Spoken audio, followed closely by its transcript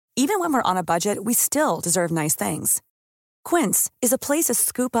Even when we're on a budget, we still deserve nice things. Quince is a place to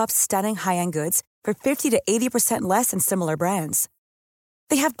scoop up stunning high-end goods for 50 to 80% less than similar brands.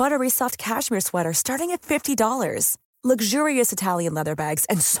 They have buttery soft cashmere sweaters starting at $50, luxurious Italian leather bags,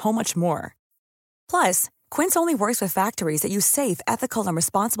 and so much more. Plus, Quince only works with factories that use safe, ethical, and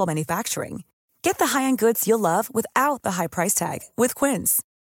responsible manufacturing. Get the high-end goods you'll love without the high price tag with Quince.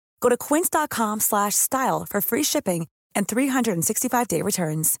 Go to quince.com/style for free shipping and 365-day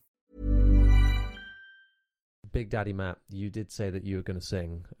returns. Big Daddy Matt, you did say that you were going to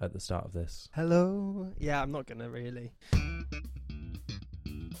sing at the start of this. Hello. Yeah, I'm not gonna really.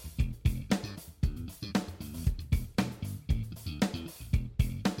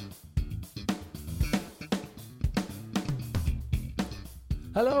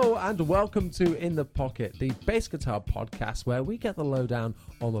 Hello and welcome to In the Pocket, the bass guitar podcast where we get the lowdown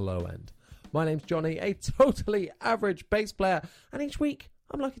on the low end. My name's Johnny, a totally average bass player, and each week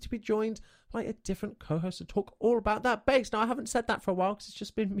I'm lucky to be joined by a different co-host to talk all about that bass. Now, I haven't said that for a while because it's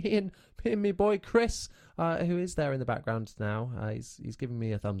just been me and my boy Chris, who is there in the background now. He's giving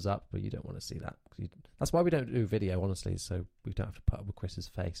me a thumbs up, but you don't want to see that. That's why we don't do video, honestly, so we don't have to put up with Chris's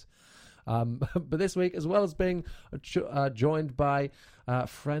face. But this week, as well as being joined by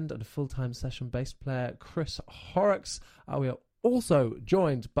friend and full-time session bass player Chris Horrocks, we are also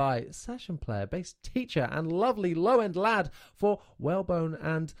joined by session player, bass teacher, and lovely low-end lad for Whalebone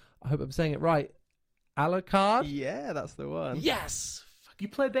and, I hope I'm saying it right, Alucard? Yeah, that's the one. Yes! You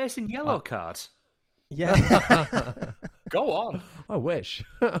play bass in Yellowcard? Yeah. Go on. I wish.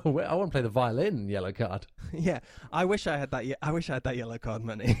 I want to play the violin in Yellowcard. Yeah. I wish I had that. I wish I had that yellow card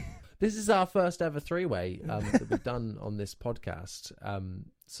money. This is our first ever three-way that we've done on this podcast.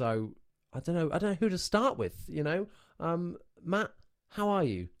 So I don't know who to start with. Matt, how are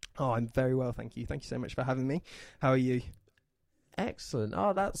you? Oh, I'm very well, thank you. Thank you so much for having me. How are you? Excellent.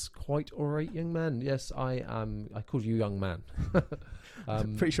 Oh, that's quite all right, young man. Yes, I am. I called you young man.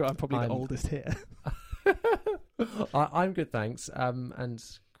 I'm pretty sure I'm probably the oldest here. I'm good, thanks. And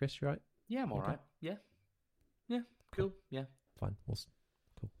Chris, you right? Yeah, I'm all right. Yeah. Yeah, cool. Yeah. Fine. Awesome.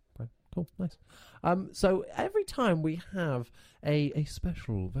 Cool, nice. So every time we have a very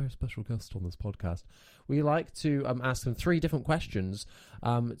special guest on this podcast, we like to ask them three different questions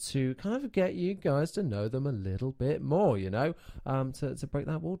to kind of get you guys to know them a little bit more, to break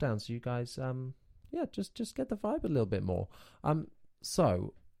that wall down so you guys, just get the vibe a little bit more.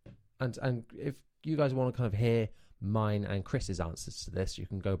 So, and if you guys want to kind of hear mine and Chris's answers to this, you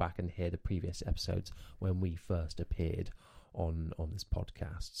can go back and hear the previous episodes when we first appeared on this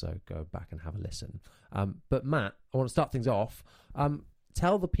podcast, so go back and have a listen. But Matt, I want to start things off.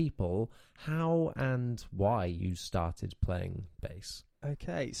 Tell the people how and why you started playing bass.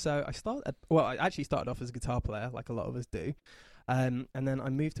 Okay, so I actually started off as a guitar player, like a lot of us do. And then I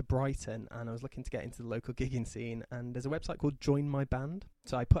moved to Brighton and I was looking to get into the local gigging scene, and there's a website called Join My Band.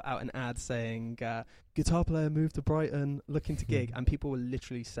 So I put out an ad saying, guitar player moved to Brighton, looking to gig, and people were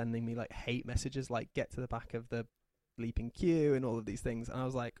literally sending me like hate messages like get to the back of the bleeping queue and all of these things, and I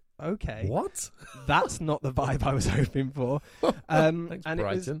was like, okay, what? That's not the vibe I was hoping for. Thanks, and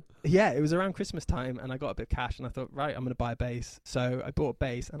Brighton. it was around Christmas time, and I got a bit of cash, and I thought, right, I'm going to buy a bass. So I bought a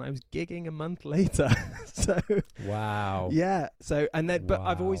bass, and I was gigging a month later. So wow, yeah. So and then, but wow.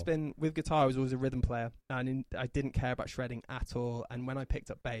 I've always been with guitar. I was always a rhythm player, and I didn't care about shredding at all. And when I picked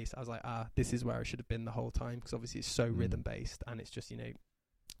up bass, I was like, this is where I should have been the whole time, because obviously it's so rhythm based, and it's just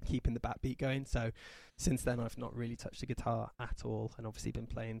keeping the backbeat going. So since then I've not really touched the guitar at all, and obviously been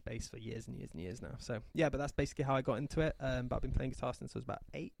playing bass for years and years and years now. So yeah, but that's basically how I got into it. But I've been playing guitar since I was about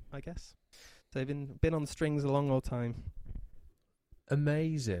 8, I guess. So I've been on the strings a long old time.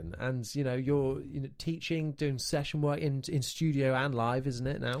 Amazing. And you're teaching, doing session work in studio and live, isn't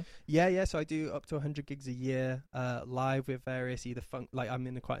it now? Yeah. So I do up to 100 gigs a year live with various I'm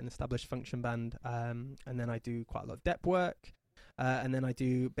in quite an established function band, and then I do quite a lot of dep work. And then I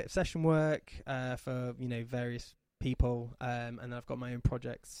do a bit of session work for various people, and then I've got my own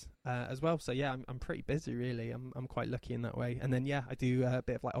projects as well. So yeah, I'm pretty busy really. I'm quite lucky in that way. And then I do a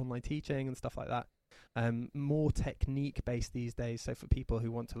bit of like online teaching and stuff like that. More technique based these days. So for people who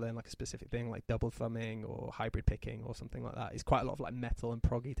want to learn like a specific thing, like double thumbing or hybrid picking or something like that, it's quite a lot of like metal and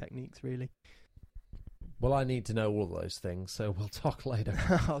proggy techniques really. Well, I need to know all those things, so we'll talk later.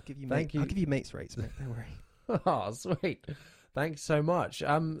 I'll give you mates rates, mate. Don't worry. Oh, sweet. Thanks so much.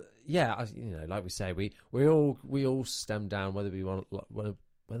 Like we say, we all stem down, whether we want to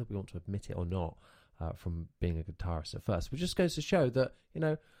admit it or not, from being a guitarist at first. Which just goes to show that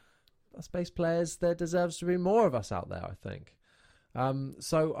as bass players, there deserves to be more of us out there, I think.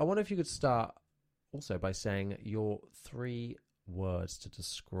 So I wonder if you could start also by saying your 3 words to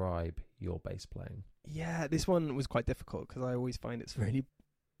describe your bass playing? Yeah, this one was quite difficult because I always find it's really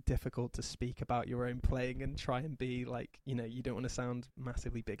difficult to speak about your own playing and try and be like, you know, you don't want to sound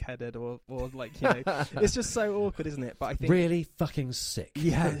massively big-headed or like, you know, it's just so awkward, isn't it? But I think really fucking sick.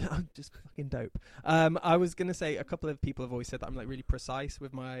 Yeah, I'm just fucking dope. I was gonna say a couple of people have always said that I'm like really precise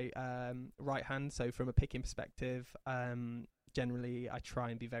with my right hand. So from a picking perspective, generally I try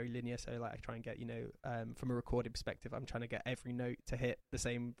and be very linear. So like I try and get, you know, from a recording perspective, I'm trying to get every note to hit the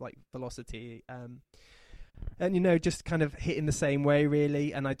same like velocity. And, you know, just kind of hitting the same way,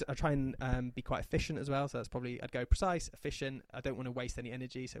 really. And I try and be quite efficient as well. So that's probably, I'd go precise, efficient. I don't want to waste any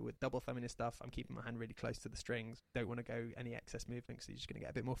energy. So with double thumbing and stuff, I'm keeping my hand really close to the strings. Don't want to go any excess movement because you're just going to get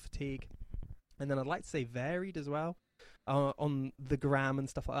a bit more fatigue. And then I'd like to say varied as well. On the gram and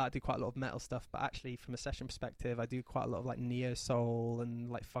stuff like that, I do quite a lot of metal stuff. But actually, from a session perspective, I do quite a lot of like neo soul and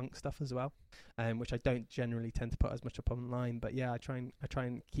like funk stuff as well, which I don't generally tend to put as much up online. But yeah, I try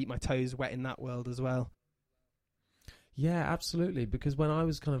and keep my toes wet in that world as well. Yeah, absolutely. Because when I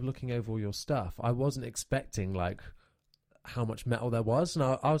was kind of looking over all your stuff, I wasn't expecting like how much metal there was, and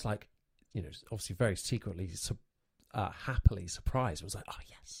I was like, you know, obviously very secretly, happily surprised. I was like, oh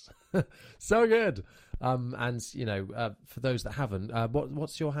yes, so good. And you know, for those that haven't,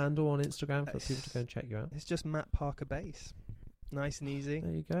 what's your handle on Instagram for people to go and check you out? It's just Matt Parker Bass, nice and easy.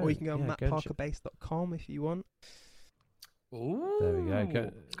 There you go. Or you can go on mattparkerbass.com if you want. Ooh. There we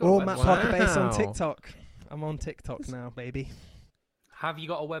go. Or Matt Parker Bass on Wow. TikTok. I'm on TikTok now, baby. Have you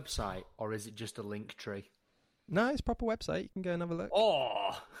got a website, or is it just a link tree? No, it's a proper website. You can go and have a look.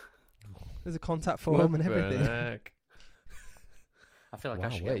 Oh, There's a contact form and everything. Heck. I feel like Wow, I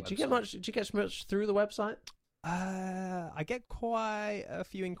should wait, get a do you website. get much through the website? I get quite a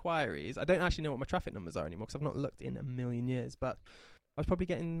few inquiries. I don't actually know what my traffic numbers are anymore because I've not looked in a million years. But I was probably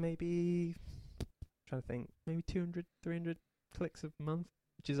getting maybe, trying to think, maybe 200, 300 clicks a month,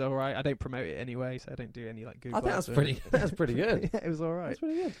 which is all right. I don't promote it anyway, so I don't do any like Google. I think ads that's or pretty. anything. That's pretty good. Yeah, it was all right. That's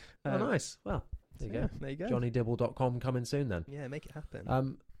pretty good. Oh, nice. Well, there you Yeah, go. there you go. JohnnyDibble.com coming soon then. Yeah, make it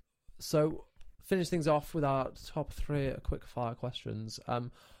happen. So finish things off with our top three quick fire questions.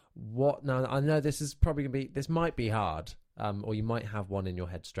 What now? I know this is probably gonna be. This might be hard, or you might have one in your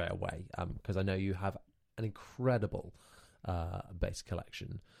head straight away. Because I know you have an incredible bass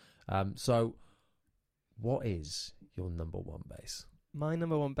collection. So, what is your number one bass? My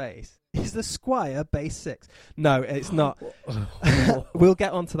number one bass is the Squier Bass 6. No, it's not. We'll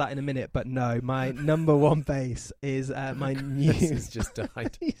get onto that in a minute, but no, my number one bass is my new... Chris has just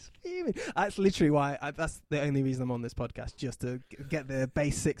died. He's fuming. That's literally why, that's the only reason I'm on this podcast, just to get the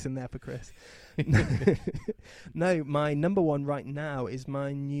Bass 6 in there for Chris. No, my number one right now is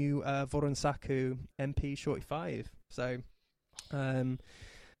my new Voronsaku MP Shorty 5. So,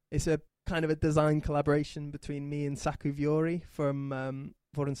 it's a kind of a design collaboration between me and Saku Viori from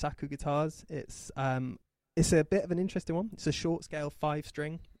Voronsaku Guitars. It's a bit of an interesting one. It's a short scale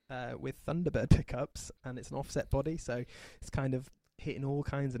 5-string with Thunderbird pickups, and it's an offset body, so it's kind of hitting all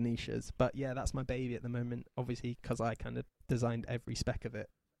kinds of niches. But yeah, that's my baby at the moment, obviously, because I kind of designed every spec of it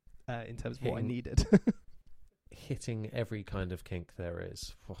in terms of what I needed. Hitting every kind of kink there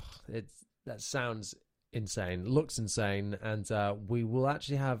is. That sounds insane, looks insane, and we will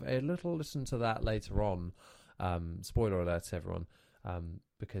actually have a little listen to that later on. Spoiler alert to everyone,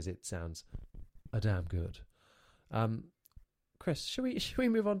 because it sounds damn good. Chris, should we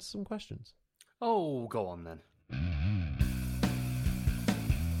move on to some questions? Oh, go on then.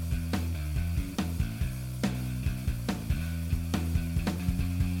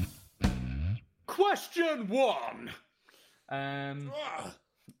 Question one.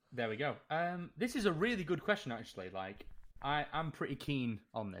 There we go. This is a really good question, actually. Like, I'm pretty keen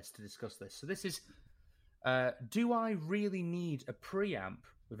on this to discuss this. So this is, do I really need a preamp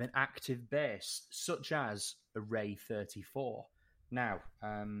with an active bass, such as a Ray 34? Now,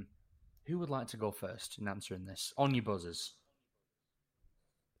 who would like to go first in answering this? On your buzzers.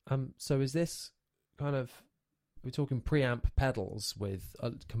 So is this kind of, we're talking preamp pedals with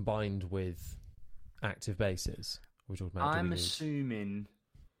combined with active basses? We're talking about. I'm assuming.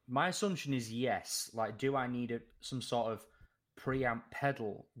 My assumption is yes. Like, do I need some sort of preamp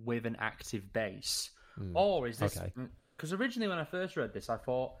pedal with an active bass, or is this? Because originally, when I first read this, I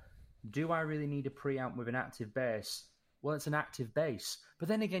thought, do I really need a preamp with an active bass? Well, it's an active bass, but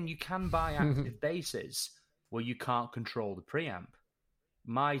then again, you can buy active basses where you can't control the preamp.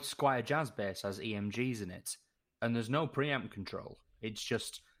 My Squier Jazz bass has EMGs in it, and there's no preamp control. It's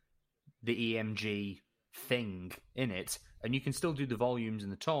just the EMG thing in it, and you can still do the volumes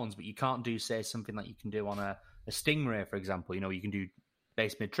and the tones, but you can't do, say, something like you can do on a Stingray, for example. You can do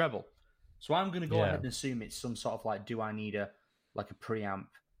bass mid treble. So I'm going to go ahead and assume it's some sort of like, do I need a like a preamp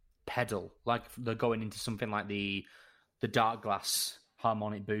pedal, like they're going into something like the Dark Glass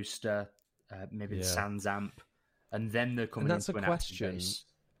harmonic booster, maybe the Sans amp, and then they're coming into an active bass.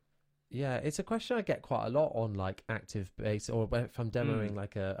 Yeah, it's a question I get quite a lot on like active bass, or if I'm demoing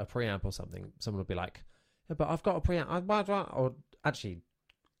like a preamp or something, someone will be like, yeah, but I've got a preamp. Or actually,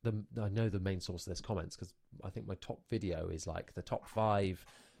 I know the main source of this comments because I think my top video is like the top 5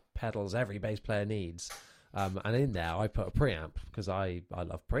 pedals every bass player needs. And in there, I put a preamp because I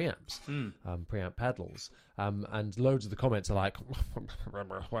love preamps, preamp pedals. And loads of the comments are like,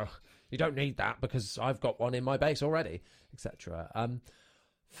 well, you don't need that because I've got one in my bass already, etc.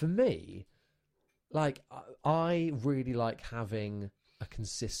 For me, like, I really like having a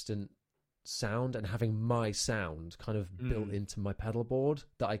consistent sound and having my sound kind of built into my pedal board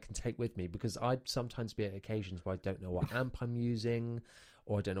that I can take with me, because I'd sometimes be at occasions where I don't know what amp I'm using,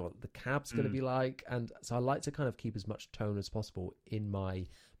 or I don't know what the cab's going to be like. And so I like to kind of keep as much tone as possible in my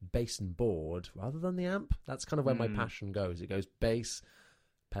bass and board rather than the amp. That's kind of where my passion goes. It goes bass,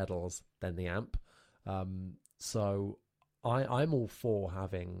 pedals, then the amp. So I'm all for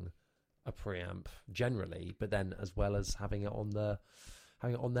having a preamp generally, but then as well as having it on there.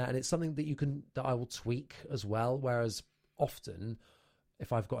 And it's something that I will tweak as well. Whereas often,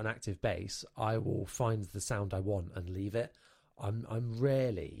 if I've got an active bass, I will find the sound I want and leave it. I'm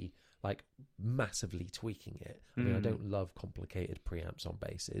rarely like massively tweaking it. I mean, I don't love complicated preamps on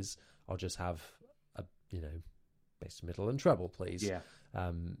basses. I'll just have a bass, middle, and treble, please. Yeah.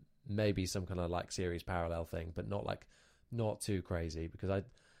 Maybe some kind of like series parallel thing, but not too crazy, because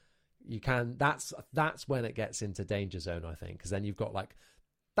that's when it gets into danger zone, I think, because then you've got like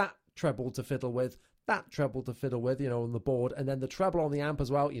that treble to fiddle with, on the board, and then the treble on the amp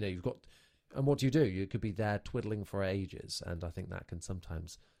as well. You've got, and what do? You could be there twiddling for ages, and I think that can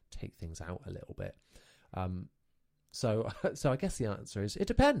sometimes take things out a little bit. So I guess the answer is it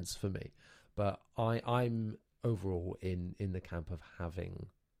depends for me, but I'm overall in the camp of having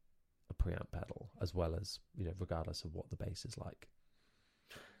a preamp pedal as well as, regardless of what the bass is like.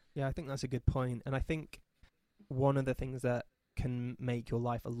 Yeah, I think that's a good point. And I think one of the things that can make your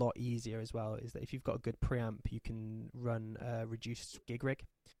life a lot easier as well is that if you've got a good preamp, you can run a reduced gig rig.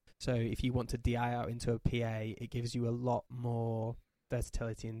 So if you want to DI out into a PA, it gives you a lot more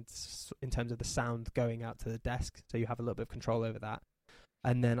versatility in terms of the sound going out to the desk. So you have a little bit of control over that.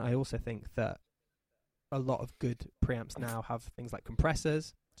 And then I also think that a lot of good preamps now have things like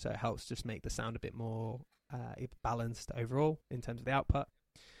compressors. So it helps just make the sound a bit more balanced overall in terms of the output.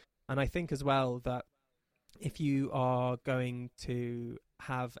 And I think as well that if you are going to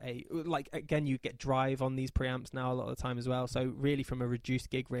have you get drive on these preamps now a lot of the time as well. So really from a reduced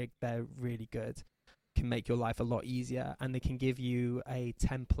gig rig, they're really good. Can make your life a lot easier, and they can give you a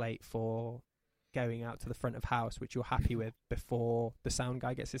template for going out to the front of house, which you're happy with before the sound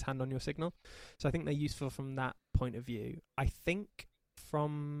guy gets his hand on your signal. So I think they're useful from that point of view. I think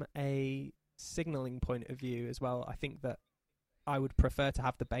from a signaling point of view as well, I think that I would prefer to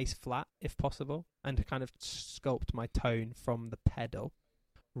have the bass flat if possible, and to kind of sculpt my tone from the pedal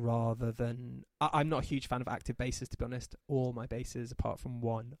rather than... I'm not a huge fan of active basses, to be honest. All my basses, apart from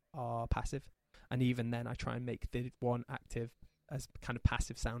one, are passive. And even then, I try and make the one active as kind of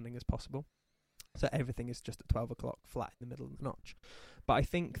passive sounding as possible. So everything is just at 12 o'clock flat in the middle of the notch. But I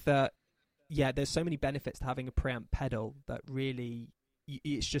think that, there's so many benefits to having a preamp pedal that really...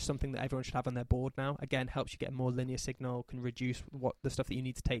 it's just something that everyone should have on their board now. Again, helps you get a more linear signal, can reduce the stuff that you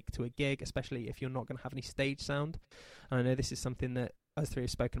need to take to a gig, especially if you're not going to have any stage sound. And I know this is something that us three have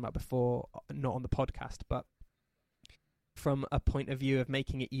spoken about before, not on the podcast, but from a point of view of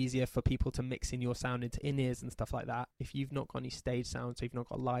making it easier for people to mix in your sound into in-ears and stuff like that, if you've not got any stage sound, so you've not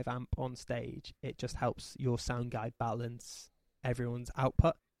got a live amp on stage, it just helps your sound guy balance everyone's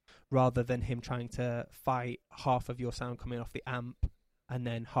output, rather than him trying to fight half of your sound coming off the amp and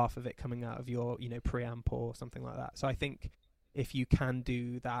then half of it coming out of your, preamp or something like that. So I think if you can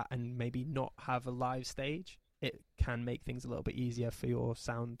do that and maybe not have a live stage, it can make things a little bit easier for your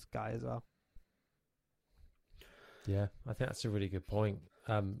sound guy as well. Yeah, I think that's a really good point.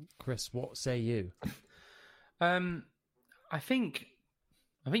 Chris, what say you? I think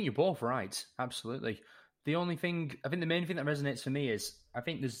you're both right. Absolutely. The main thing that resonates for me is, I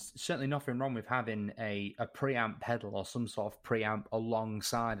think there's certainly nothing wrong with having a preamp pedal or some sort of preamp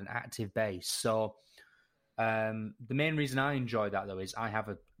alongside an active bass. So the main reason I enjoy that, though, is I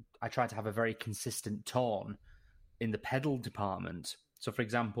try to have a very consistent tone in the pedal department. So, for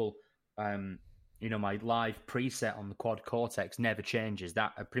example, my live preset on the Quad Cortex never changes.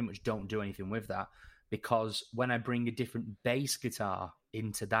 That I pretty much don't do anything with that, because when I bring a different bass guitar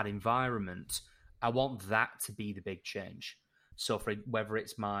into that environment, I want that to be the big change. So for whether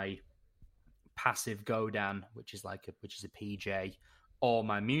it's my passive Godan, which is a PJ, or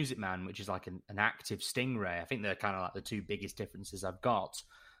my Music Man, which is like an active Stingray, I think they're kind of like the two biggest differences I've got.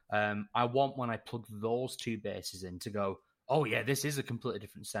 I want, when I plug those two basses in, to go, oh yeah, this is a completely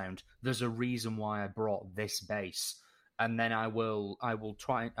different sound. There's a reason why I brought this bass. And then I will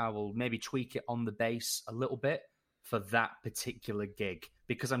maybe tweak it on the bass a little bit for that particular gig,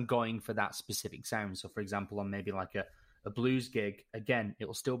 because I'm going for that specific sound. So for example, on maybe like a blues gig, again, it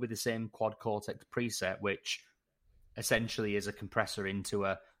will still be the same Quad Cortex preset, which essentially is a compressor into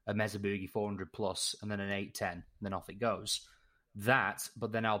a Mesa Boogie 400 plus and then an 810, and then off it goes.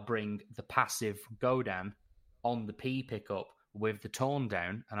 But then I'll bring the passive Godan on the P pickup with the tone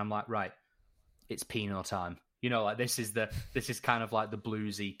down, and I'm like, right, it's Pinot time. You know, like this is kind of like the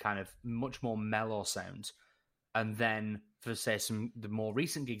bluesy, kind of much more mellow sound. And then for, say, the more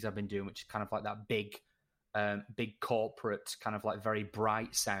recent gigs I've been doing, which is kind of like that big corporate, kind of like very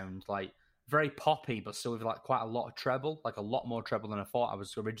bright sound, like very poppy, but still with like quite a lot of treble, like a lot more treble than I thought I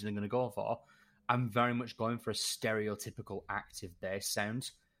was originally going to go for. I'm very much going for a stereotypical active bass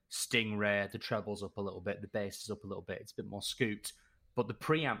sound. Stingray, the treble's up a little bit, the bass is up a little bit, it's a bit more scooped, but the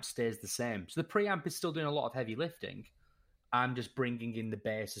preamp stays the same. So the preamp is still doing a lot of heavy lifting. I'm just bringing in the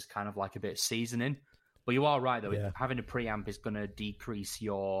bass as kind of like a bit of seasoning. But you are right, though. Yeah. Having a preamp is going to decrease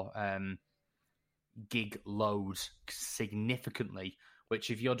your gig load significantly,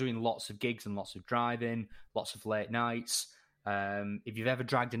 which if you're doing lots of gigs and lots of driving, lots of late nights, if you've ever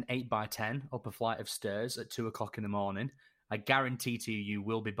dragged an 8x10 up a flight of stairs at 2 o'clock in the morning, I guarantee to you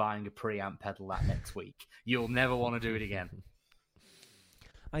will be buying a preamp pedal that next week. You'll never want to do it again.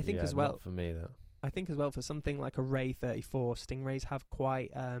 I think as well, not for me, though. I think as well, for something like a Ray 34, Stingrays have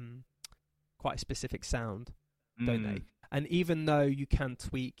quite a specific sound, don't they? And even though you can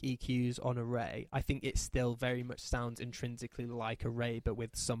tweak EQs on a Ray, I think it still very much sounds intrinsically like a Ray, but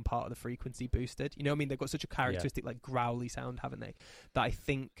with some part of the frequency boosted. You know what I mean? They've got such a characteristic, like, growly sound, haven't they? That I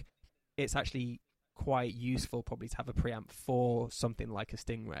think it's actually quite useful probably to have a preamp for something like a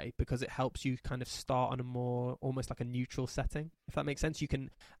Stingray, because it helps you kind of start on a more, almost like a neutral setting, if that makes sense. You can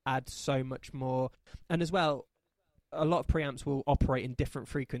add so much more. And as well, a lot of preamps will operate in different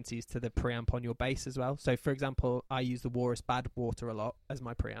frequencies to the preamp on your bass as well. So for example, I use the Walrus Badwater a lot as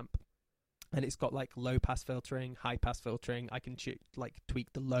my preamp, and it's got like low pass filtering, high pass filtering. I can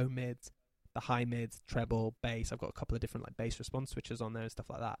tweak the low mids, the high mids, treble, bass. I've got a couple of different like bass response switches on there and stuff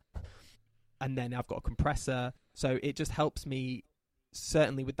like that. And then I've got a compressor. So it just helps me,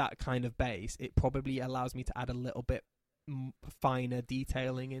 certainly with that kind of bass, it probably allows me to add a little bit finer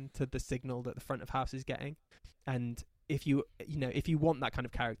detailing into the signal that the front of house is getting. And if you want that kind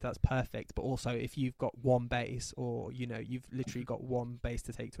of character, that's perfect. But also if you've got one bass, or you've literally got one bass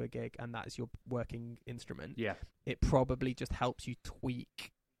to take to a gig and that's your working instrument, it probably just helps you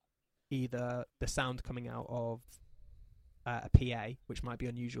tweak either the sound coming out of a PA, which might be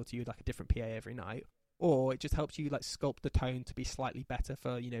unusual to you, like a different PA every night, or it just helps you like sculpt the tone to be slightly better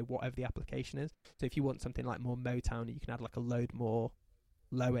for whatever the application is. So if you want something like more Motown, you can add like a load more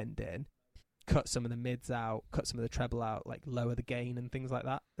low end in, cut some of the mids out, cut some of the treble out, like lower the gain and things like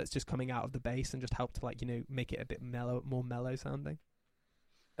that. That's just coming out of the bass and just help to make it a bit more mellow sounding.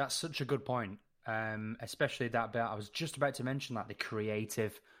 That's such a good point, especially that bit. I was just about to mention that the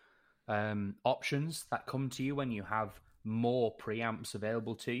creative options that come to you when you have more preamps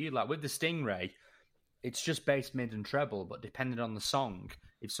available to you. Like with the Stingray, it's just bass, mid and treble, but depending on the song,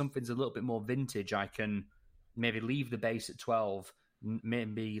 if something's a little bit more vintage, I can maybe leave the bass at 12,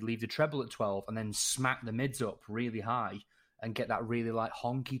 maybe leave the treble at 12, and then smack the mids up really high and get that really like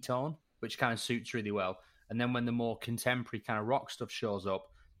honky tone, which kind of suits really well. And then when the more contemporary kind of rock stuff shows up,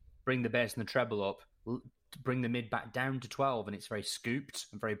 bring the bass and the treble up, bring the mid back down to 12, and it's very scooped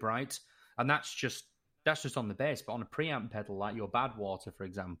and very bright. And that's just on the bass. But on a preamp pedal like your Badwater, for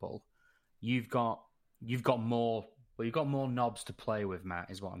example, you've got more knobs to play with,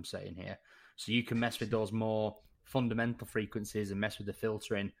 Matt, is what I'm saying here. So you can mess with those more fundamental frequencies and mess with the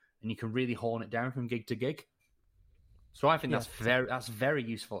filtering, and you can really hone it down from gig to gig. So I think that's very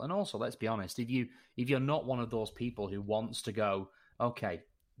useful. And also, let's be honest, if you're not one of those people who wants to go, okay,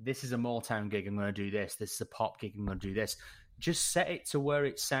 this is a Motown gig, I'm going to do this. This is a pop gig, I'm going to do this. Just set it to where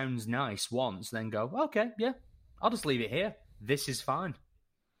it sounds nice once, then go, okay, yeah, I'll just leave it here. This is fine.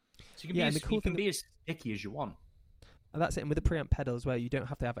 So you can be as picky as you want. And that's it. And with the preamp pedal as well, you don't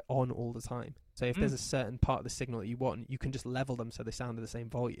have to have it on all the time. So if there's a certain part of the signal that you want, you can just level them so they sound at the same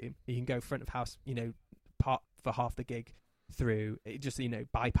volume. You can go front of house, part for half the gig through it, just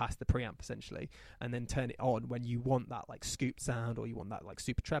bypass the preamp essentially, and then turn it on when you want that like scoop sound, or you want that like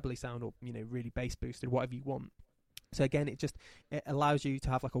super trebly sound, or really bass boosted, whatever you want. So again, it allows you to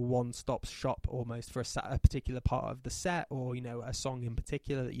have like a one-stop shop almost for a particular part of the set, or a song in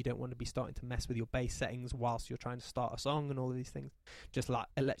particular that you don't want to be starting to mess with your bass settings whilst you're trying to start a song and all of these things. Just like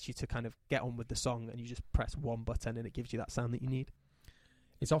it lets you to kind of get on with the song, and you just press one button and it gives you that sound that you need.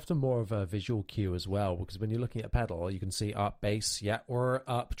 It's often more of a visual cue as well, because when you're looking at a pedal, you can see up bass, yeah, or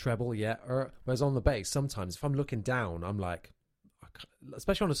up treble, yeah, or whereas on the bass, sometimes if I'm looking down, I'm like,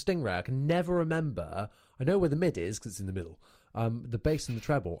 especially on a Stingray, I can never remember. I know where the mid is because it's in the middle. The bass and the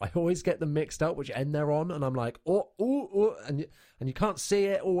treble, I always get them mixed up, which end they're on, and I'm like, and you can't see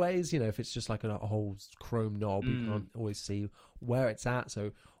it always. If it's just like a whole chrome knob, you can't always see where it's at.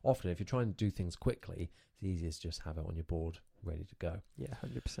 So often, if you're trying to do things quickly, it's easiest just have it on your board ready to go. Yeah,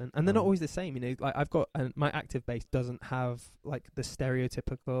 100%. And they're not always the same. Like I've got my active bass doesn't have like the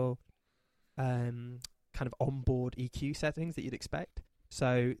stereotypical kind of onboard EQ settings that you'd expect.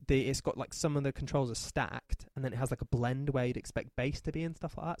 So it's got like some of the controls are stacked, and then it has like a blend where you'd expect bass to be and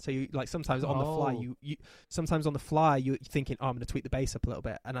stuff like that. So you like sometimes on the fly, sometimes on the fly you're thinking, I'm going to tweak the bass up a little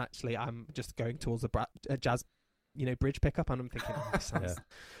bit, and actually I'm just going towards the jazz, bridge pickup, and I'm thinking,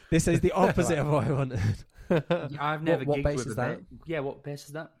 this is the opposite of what I wanted. I've never. What bass is that? Yeah, what bass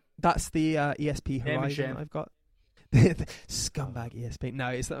is that? That's the ESP Horizon I've got. The scumbag ESP. No,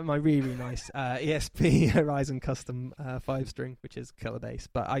 it's my really, really nice ESP Horizon Custom 5-string, which is killer bass.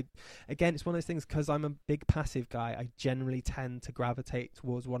 But it's one of those things, because I'm a big passive guy, I generally tend to gravitate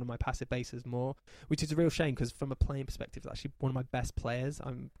towards one of my passive basses more, which is a real shame, because from a playing perspective, it's actually one of my best players.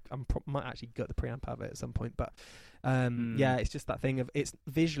 Might actually gut the preamp out of it at some point, but it's just that thing of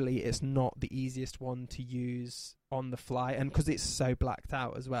it's not the easiest one to use on the fly, and because it's so blacked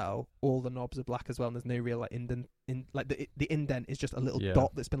out as well, all the knobs are black as well, and there's no real like indent the indent is just a little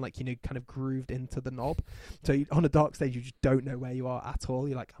dot that's been like kind of grooved into the knob. So on a dark stage, you just don't know where you are at all.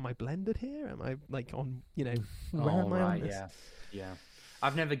 You're like, am I blended here? Am I like on where am I on this? Yeah.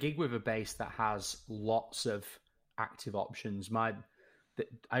 I've never gigged with a bass that has lots of active options.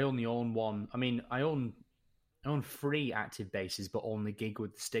 I only own one. I mean, I own 3 active basses, but only gig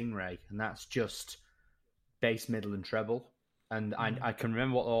with the Stingray, and that's just bass, middle, and treble. And I can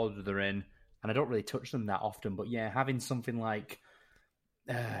remember what order they're in, and I don't really touch them that often. But yeah, having something like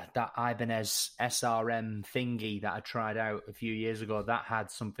that Ibanez SRM thingy that I tried out a few years ago, that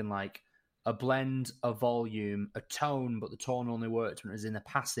had something like a blend, a volume, a tone, but the tone only worked when it was in a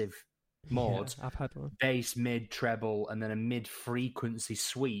passive mode. Yeah, I've had one. Bass, mid, treble, and then a mid-frequency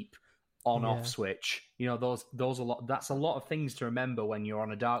sweep on-off switch. Those are that's a lot of things to remember when you're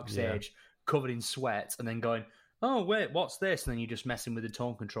on a dark stage, covered in sweat, and then going, oh wait, what's this? And then you're just messing with the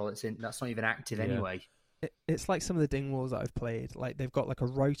tone control. That's not even active anyway. It's like some of the Dingwalls that I've played. Like they've got like a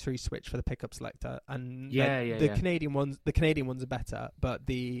rotary switch for the pickup selector, and the Canadian ones are better, but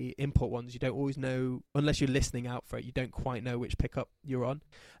the import ones you don't always know unless you're listening out for it. You don't quite know which pickup you're on,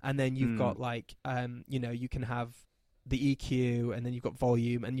 and then you've got like you can have the EQ, and then you've got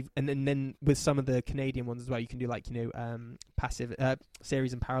volume, and then with some of the Canadian ones as well, you can do like passive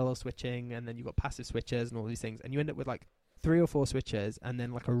series and parallel switching, and then you've got passive switches and all these things, and you end up with like 3 or 4 switches, and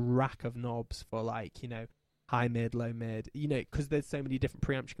then like a rack of knobs for like high mid, low mid, because there's so many different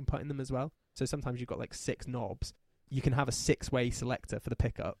preamps you can put in them as well. So sometimes you've got like 6 knobs. You can have a 6-way selector for the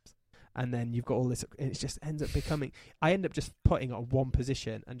pickups, and then you've got all this. It just ends up becoming. I end up just putting on one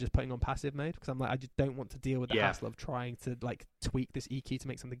position and just putting on passive mode, because I'm like, I just don't want to deal with the hassle of trying to like tweak this EQ to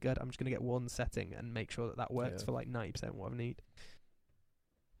make something good. I'm just going to get one setting and make sure that works for like 90% of what I need.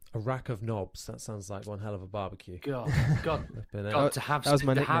 A rack of knobs. That sounds like one hell of a barbecue. God, to have that was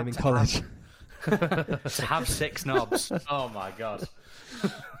my nickname in college. To have 6 knobs. Oh my god!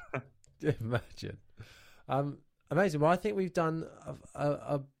 Imagine. Amazing. Well, I think we've done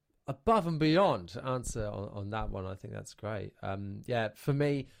a above and beyond answer on that one. I think that's great. For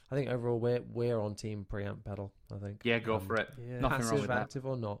me, I think overall we're on team preamp pedal. I think. Yeah, go for it. Yeah. Nothing Passive, wrong with that. active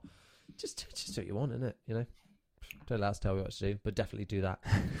or not, just do what you want, innit? Don't let us tell you what to do, but definitely do that.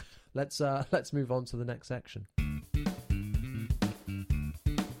 Let's move on to the next section.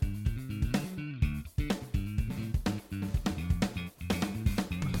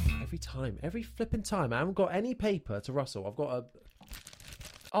 Every flipping time, I haven't got any paper to rustle. I've got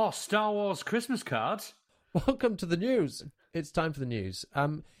a Star Wars Christmas card. Welcome to the news. It's time for the news.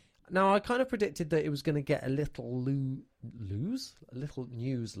 Now I kind of predicted that it was going to get a little news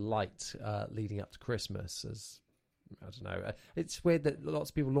light leading up to Christmas. As I don't know, it's weird that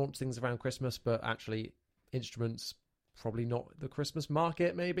lots of people launch things around Christmas, but actually instruments probably not the Christmas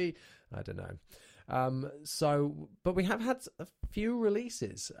market. Maybe, I don't know. But we have had a few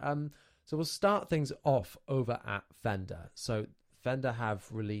releases. So we'll start things off over at Fender. So Fender have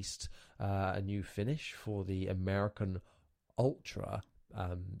released a new finish for the American Ultra,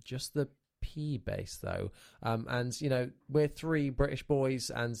 just the P bass though, and we're three British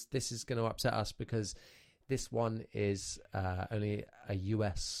boys, and this is going to upset us because this one is only a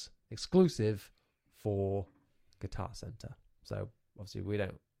US exclusive for Guitar Center. So obviously we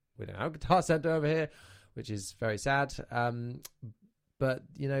don't have Guitar Center over here, which is very sad. But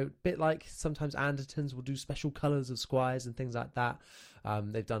bit like sometimes Andertons will do special colors of Squires and things like that.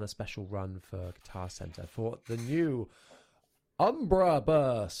 They've done a special run for Guitar Center for the new Umbra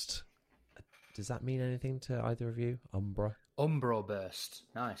Burst. Does that mean anything to either of you? Umbra Burst.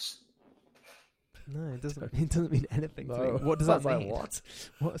 Nice. No, it doesn't. It doesn't mean anything to me. What does that mean? What?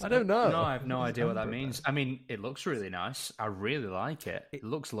 I don't know. No, I have no idea what that means. I mean, it looks really nice. I really like it. It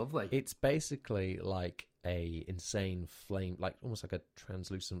looks lovely. It's basically like a insane flame, like almost like a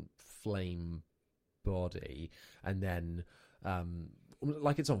translucent flame body, and then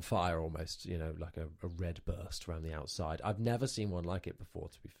like it's on fire almost. Like a red burst around the outside. I've never seen one like it before,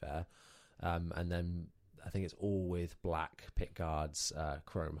 to be fair. And then I think it's all with black pick guards,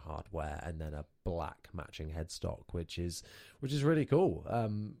 chrome hardware, and then a black matching headstock, which is really cool.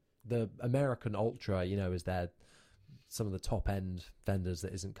 The American Ultra, is some of the top end Fenders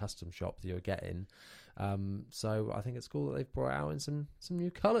that isn't custom shop that you're getting. So I think it's cool that they've brought out in some new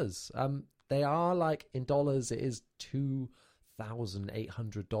colors. They are, like, in dollars, it is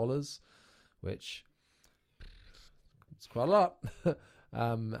 $2,800, which is quite a lot.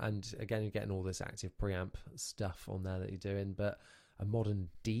 And again, you're getting all this active preamp stuff on there that you're doing, but a modern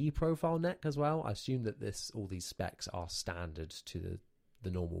D profile neck as well. I assume that all these specs are standard to the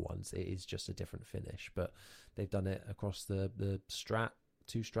normal ones. It is just a different finish, but they've done it across the Strat,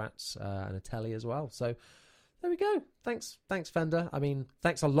 2 Strats, and a Tele as well. So there we go. Thanks Fender. I mean,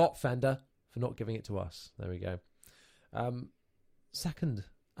 thanks a lot, Fender, for not giving it to us. There we go. Second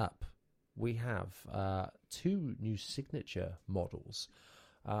up, we have 2 new signature models.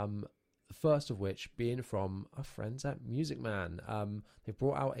 The first of which being from our friends at Music Man. They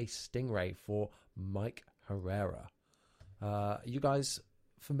brought out a Stingray for Mike Herrera. Are you guys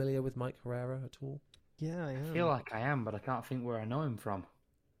familiar with Mike Herrera at all? Yeah, I am. I feel like I am, but I can't think where I know him from.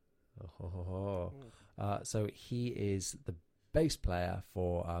 So he is the bass player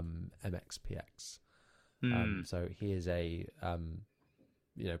for MXPX. So he is a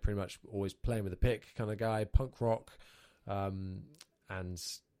pretty much always playing with a pick kind of guy, punk rock, and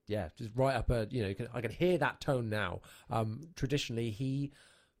yeah, just right up I can hear that tone now. Traditionally, he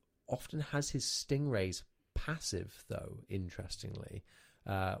often has his Stingrays passive, though, interestingly,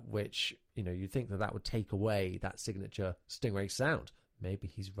 which you'd think that would take away that signature Stingray sound. Maybe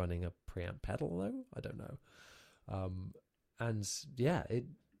he's running a preamp pedal, though. I don't know. And yeah,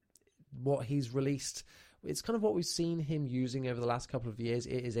 what he's released. It's kind of what we've seen him using over the last couple of years.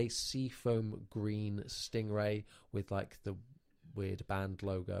 It is a seafoam green Stingray with like the weird band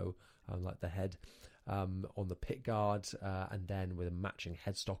logo, like the head on the pick guard, and then with a matching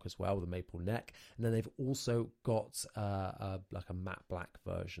headstock as well, with a maple neck. And then they've also got like a matte black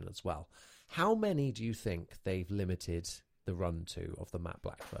version as well. How many do you think they've limited the run to of the matte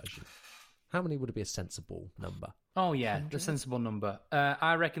black version? How many would it be a sensible number? Oh, yeah, 100? The sensible number.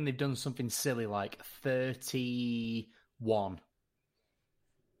 I reckon they've done something silly like 31.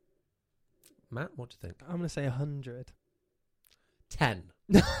 Matt, what do you think? I'm going to say 100. 10.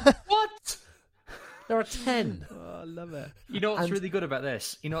 What? There are 10. Oh, I love it. You know what's really good about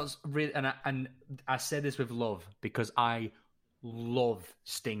this? You know what's really... And I say this with love because I love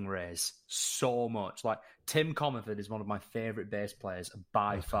Stingrays so much. Like, Tim Comerford is one of my favourite bass players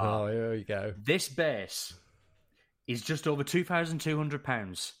by far. Oh, here we go. This bass is just over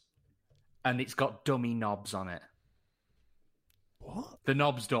 £2,200 and it's got dummy knobs on it. What? The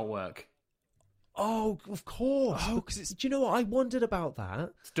knobs don't work. Oh, of course. Oh, because it's... Do you know what? I wondered about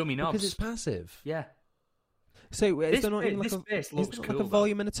that. It's dummy knobs. Because it's passive. Yeah. So is there not even this bass looks like cool, a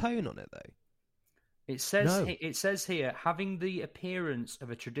volume and a tone on it, though? It says here, having the appearance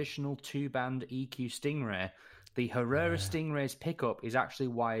of a traditional 2-band EQ Stingray, the Herrera Stingray's pickup is actually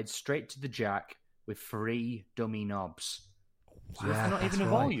wired straight to the jack with 3 dummy knobs. So Wow, not even a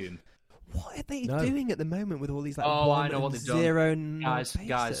volume. What are they doing at the moment with all these like 1 I know what and they've 0 done.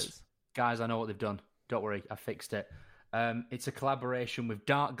 Guys, I know what they've done. Don't worry, I fixed it. It's a collaboration with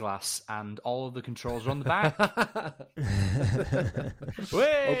Dark Glass, and all of the controls are on the back.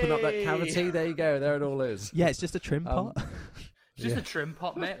 Open up that cavity. There you go. There it all is. Yeah, it's just a trim pot. Just a trim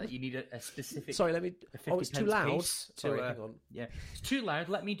pot, mate. That you need a specific. Sorry, let me. Oh, it's too loud. Sorry, hang on. Yeah, it's too loud.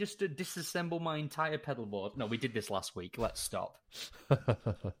 Let me just disassemble my entire pedal board. No, we did this last week. Let's stop.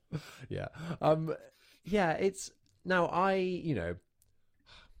 Yeah. Yeah. It's Now, I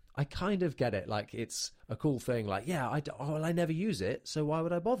kind of get it. Like, it's a cool thing. Like, yeah, I never use it, so why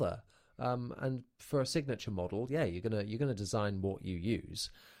would I bother? And for a signature model, yeah, you're gonna design what you use.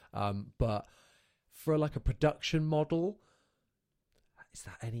 But for like a production model, is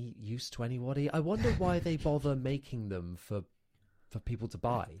that any use to anybody? I wonder why they bother making them for people to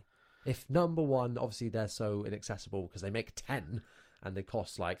buy. If number one, obviously they're so inaccessible because they make 10 and they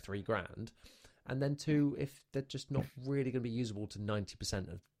cost like $3,000, and then two, if they're just not really going to be usable to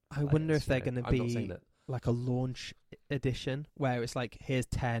 90% of. I wonder if they're going to be like a launch edition where it's like, here's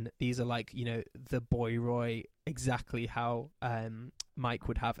 10. These are like, the Boy Roy, exactly how Mike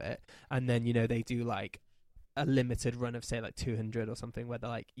would have it, and then they do like a limited run of say like 200 or something where they're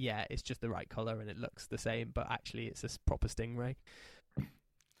like, yeah, it's just the right color and it looks the same, but actually it's a proper Stingray.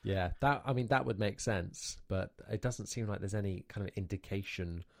 Yeah, that would make sense, but it doesn't seem like there's any kind of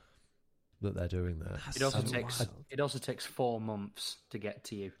indication that they're doing that. It also takes 4 months to get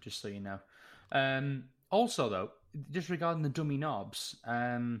to you, just so you know. Also, though, just regarding the dummy knobs,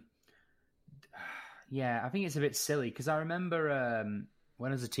 yeah, I think it's a bit silly because I remember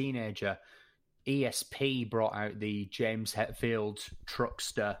when I was a teenager, ESP brought out the James Hetfield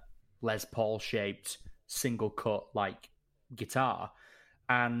Truckster Les Paul shaped single cut like guitar.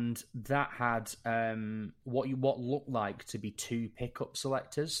 And that had what looked like to be 2 pickup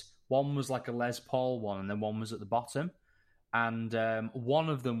selectors. One was like a Les Paul one, and then one was at the bottom. And one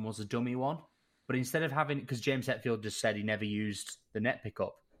of them was a dummy one. But instead of having, because James Hetfield just said he never used the net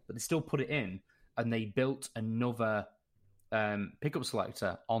pickup, but they still put it in, and they built another pickup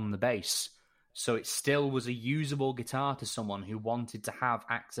selector on the bass. So it still was a usable guitar to someone who wanted to have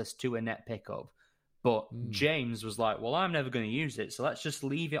access to a net pickup. But James was like, well, I'm never going to use it, so let's just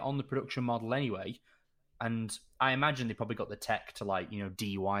leave it on the production model anyway. And I imagine they probably got the tech to, like,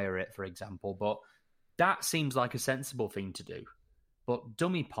 de-wire it, for example. But that seems like a sensible thing to do. But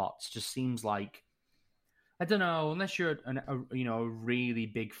dummy pots just seems like, I don't know, unless you're a really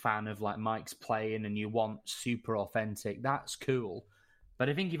big fan of like Mike's playing and you want super authentic, that's cool. But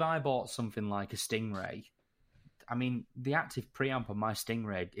I think if I bought something like a Stingray, I mean, the active preamp on my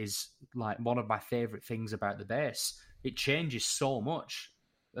Stingray is like one of my favourite things about the bass. It changes so much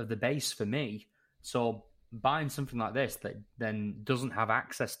of the bass for me. So buying something like this that then doesn't have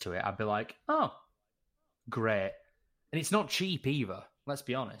access to it, I'd be like, oh, great. And it's not cheap either, let's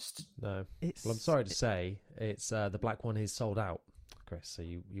be honest. No. Well, I'm sorry to say, it's the black one is sold out, Chris, so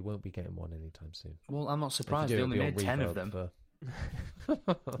you won't be getting one anytime soon. Well, I'm not surprised. They only made 10 of them.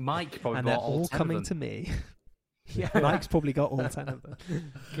 Mike probably and bought they're all 10 coming of them. to me. Yeah, Mike's probably got all 10 of them.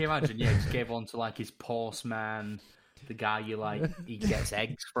 Can you imagine? Yeah, he just gave one to like his postman, the guy he gets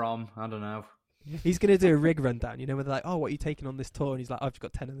eggs from. I don't know. He's going to do a rig rundown, where they're like, oh, what are you taking on this tour? And he's like, I've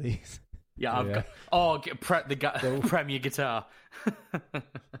got 10 of these. Yeah, I've got. Prep the Premier guitar.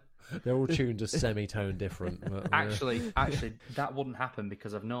 They're all tuned to semitone different. Actually, that wouldn't happen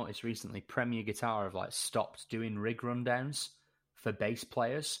because I've noticed recently Premier Guitar have like stopped doing rig rundowns for bass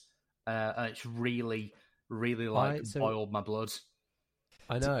players, and it's really boiled my blood.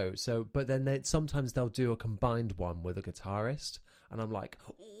 I know. So, but then sometimes they'll do a combined one with a guitarist, and I'm like,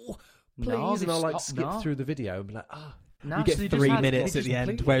 oh, please, and I'll like skip through the video and be like, you get 3 minutes at the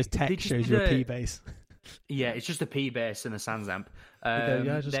end, whereas tech shows you a P bass. Yeah, it's just a P bass and a Sans amp.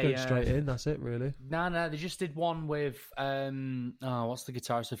 Just go straight in. That's it, really. No, they just did one with what's the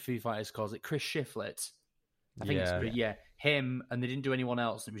guitarist of Foo Fighters calls it? Chris Shiflett. I think it's him, and they didn't do anyone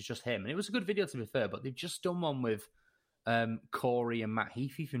else. It was just him, and it was a good video to be fair. But they've just done one with Corey and Matt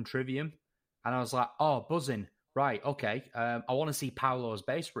Heafy from Trivium, and I was like, oh, buzzing, right? Okay, I want to see Paolo's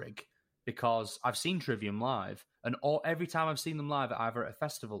bass rig because I've seen Trivium live, and every time I've seen them live, either at a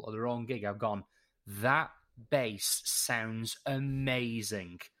festival or their own gig, I've gone, that bass sounds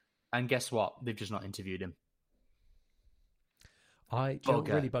amazing. And guess what? They've just not interviewed him. It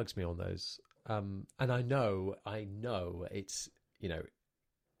really bugs me on those. And I know it's,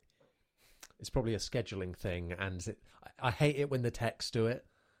 it's probably a scheduling thing, and I hate it when the techs do it,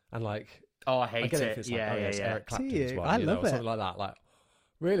 and like, I hate it. It's like, Eric Clapton's one, I love it. Something like that. Like,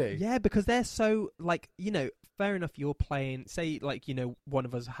 really? Yeah, because they're so like, fair enough. You're playing, say, like, one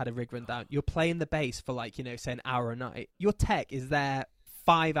of us had a rig rundown. You're playing the bass for like, say an hour a night. Your tech is there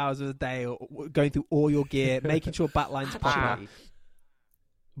 5 hours of the day, or going through all your gear, making sure backline's properly.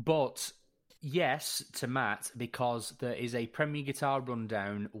 But yes, to Matt, because there is a Premier Guitar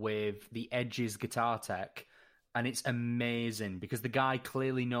rundown with the Edge's guitar tech, and it's amazing because the guy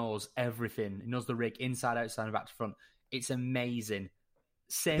clearly knows everything. He knows the rig inside, outside, and back to front. It's amazing.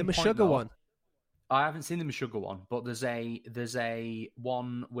 Same the point, Meshuggah one. I haven't seen the Meshuggah one, but there's a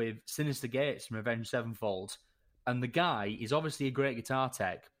one with Sinister Gates from Avenged Sevenfold, and the guy is obviously a great guitar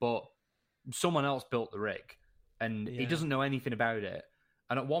tech, but someone else built the rig, and he doesn't know anything about it.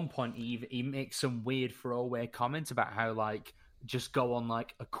 And at one point, he makes some weird throwaway comment about how, like, just go on,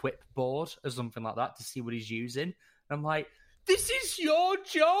 like, a quip board or something like that to see what he's using. And I'm like, this is your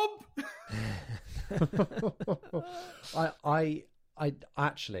job! I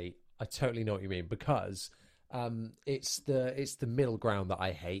actually, I totally know what you mean, because it's the middle ground that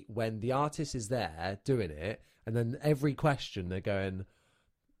I hate, when the artist is there doing it, and then every question they're going,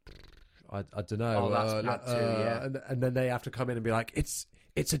 I don't know. Oh, that's bad too, yeah. And then they have to come in and be like, it's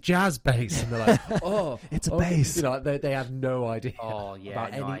a jazz bass, and they're like, oh, it's a bass. You know, they have no idea. Oh, yeah,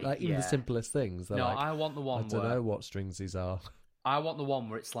 about any, like, even the simplest things. They're like, I want the one. I don't know what strings these are. I want the one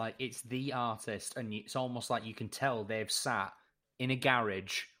where it's like it's the artist, and it's almost like you can tell they've sat in a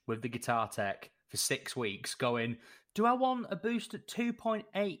garage with the guitar tech for 6 weeks, going, "Do I want a boost at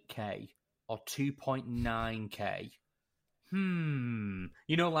 2.8K or 2.9K?"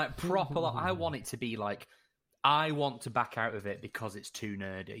 You know, like proper. I want it to be like, I want to back out of it because it's too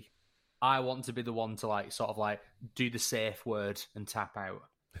nerdy. I want to be the one to, like, sort of like do the safe word and tap out.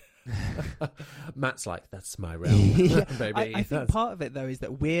 Matt's like, that's my realm. Baby. I think part of it, though, is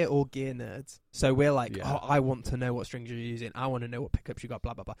that we're all gear nerds. So we're like, oh, I want to know what strings you're using. I want to know what pickups you got,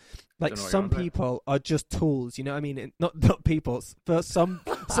 blah, blah, blah. Like, some people are just tools, you know what I mean? Not people, but some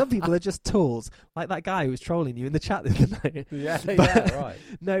people are just tools. Like that guy who was trolling you in the chat the other night. Yeah, right.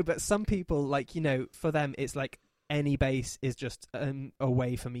 No, but some people, like, you know, for them, it's like any bass is just a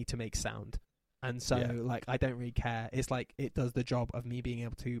way for me to make sound. And so, like, I don't really care. It's like, it does the job of me being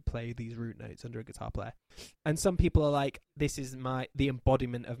able to play these root notes under a guitar player. And some people are like, this is the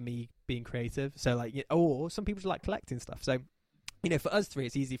embodiment of me being creative. So, like, or some people just like collecting stuff. So, you know, for us three,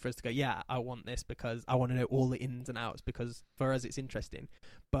 it's easy for us to go, yeah, I want this because I want to know all the ins and outs, because for us, it's interesting.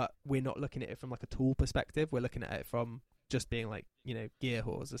 But we're not looking at it from, like, a tool perspective. We're looking at it from just being, like, you know, gear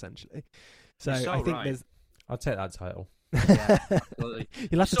whores, essentially. So I think there's... I'll take that title. Yeah,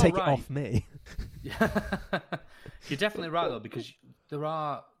 you'll have to take it off me. You're definitely right, though, because there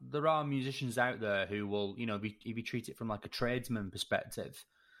are musicians out there who will, you know, if you treat it from like a tradesman perspective,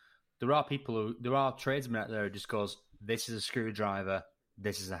 there are tradesmen out there who just goes, this is a screwdriver,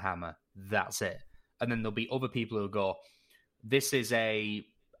 this is a hammer, that's it. And then there'll be other people who go, this is a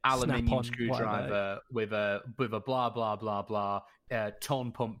aluminium screwdriver with a blah blah blah blah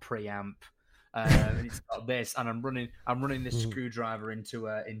tone pump preamp. And it's got this, and I'm running this screwdriver into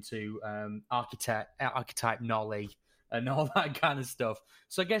archetype nollie and all that kind of stuff.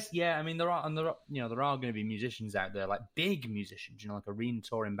 So I guess, I mean, there are going to be musicians out there, like big musicians, you know, like arena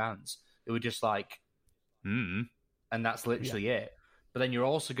touring bands, who are just like, and that's literally it. But then you're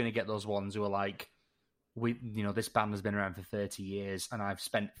also going to get those ones who are like, this band has been around for 30 years, and I've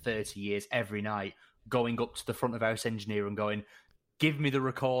spent 30 years every night going up to the front of house engineer and going, give me the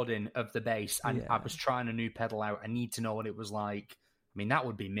recording of the bass, and I was trying a new pedal out. I need to know what it was like. I mean, that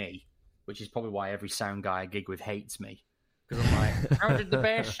would be me, which is probably why every sound guy I gig with hates me. Because I'm like, how did the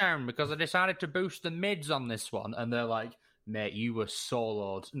bass sound? Because I decided to boost the mids on this one. And they're like, mate, you were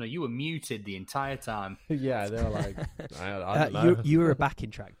soloed. No, you were muted the entire time. Yeah, they were like, I don't know. You were a backing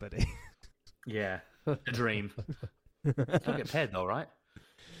track, buddy. Yeah, a dream. Don't get paid though, right?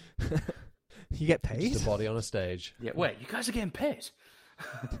 You get paid? Just a body on a stage. Yeah. Wait, you guys are getting paid?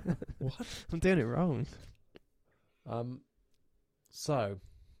 What? I'm doing it wrong. So,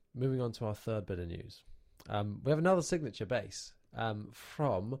 moving on to our third bit of news. We have another signature bass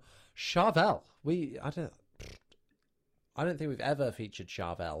from Charvel. I don't think we've ever featured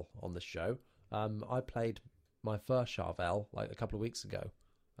Charvel on the show. I played my first Charvel like a couple of weeks ago,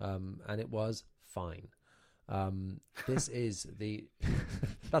 and it was fine. This is the...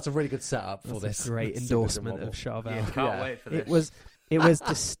 That's a really good setup for this. Great endorsement of Charvel. Yeah, can't wait for this. It was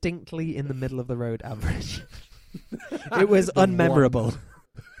distinctly in the middle of the road average. It was unmemorable.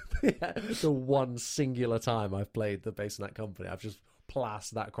 The one singular time I've played the bass in that company, I've just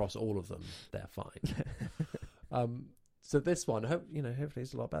plastered that across all of them. They're fine. So this one, hopefully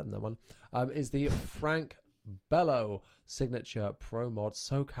it's a lot better than that one, is the Frank Bello signature Pro Mod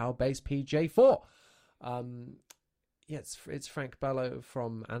SoCal Bass PJ4. It's Frank Bello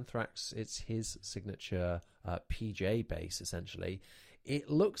from Anthrax. It's his signature PJ bass, essentially. It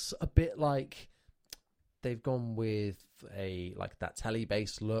looks a bit like they've gone with that telly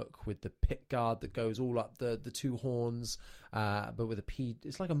bass look with the pick guard that goes all up the two horns, but with a P.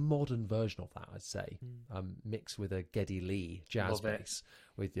 It's like a modern version of that, I'd say, mixed with a Geddy Lee jazz bass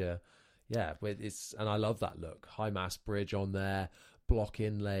with your and I love that look. High mass bridge on there. Block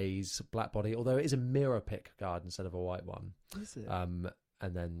inlays, black body, although it is a mirror pick guard instead of a white one. Is it? And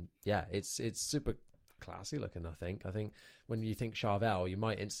then it's super classy looking. I think when you think Charvel, you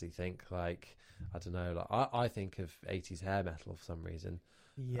might instantly think like, I don't know, like I think of 80s hair metal for some reason.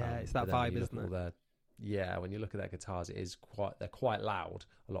 Yeah, it's that vibe, isn't it? Yeah, when you look at their guitars, they're quite loud,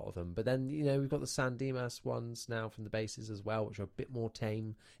 a lot of them. But then, we've got the San Dimas ones now from the basses as well, which are a bit more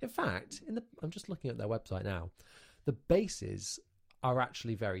tame. In fact, I'm just looking at their website now. The basses are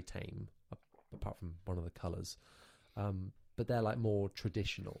actually very tame, apart from one of the colours. But they're like more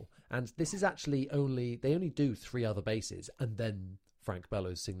traditional. And this is actually they only do 3 other basses and then Frank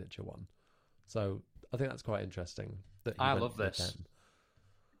Bello's signature one. So I think that's quite interesting. I love this.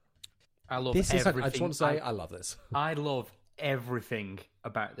 I love everything. I just want to say I love this. I love everything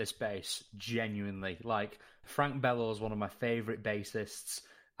about this bass, genuinely. Like, Frank Bello is one of my favourite bassists.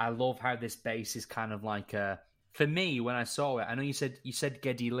 I love how this bass is kind of like for me, when I saw it, I know you said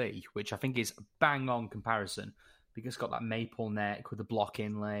Geddy Lee, which I think is a bang-on comparison, because it's got that maple neck with the block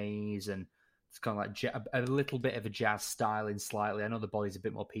inlays, and it's kind of like a little bit of a jazz styling slightly. I know the body's a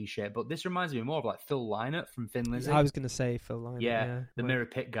bit more P-shaped, but this reminds me more of like Phil Lynott from Thin Lizzy. I was going to say Phil Lynott. Yeah, the Mirror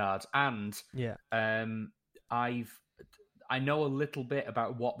Pit Guard. And I know a little bit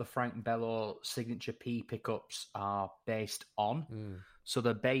about what the Frank Bello Signature P pickups are based on. So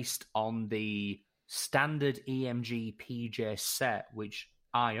they're based on the standard EMG PJ set, which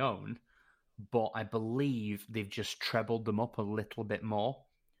I own, but I believe they've just trebled them up a little bit more.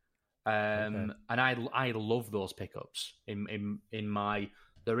 And I love those pickups. They're in my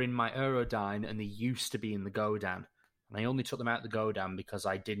Eurodyne, and they used to be in the Godan. And I only took them out the Godan because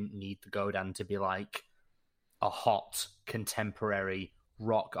I didn't need the Godan to be like a hot contemporary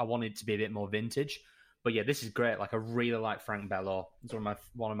rock. I wanted it to be a bit more vintage. But yeah, this is great. Like, I really like Frank Bello. He's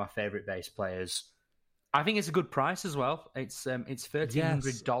one of my favorite bass players. I think it's a good price as well. It's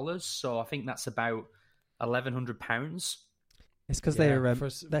 $1,300, so I think that's about £1,100. It's because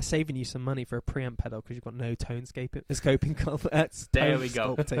they're saving you some money for a preamp pedal because you've got no tone scoping. There we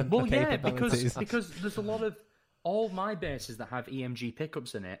go. Well, yeah, because there's a lot of all my basses that have EMG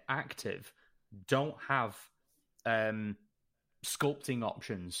pickups in it active don't have sculpting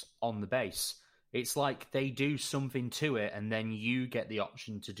options on the bass. It's like they do something to it, and then you get the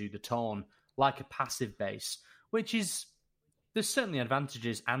option to do the tone like a passive bass, which is. There's certainly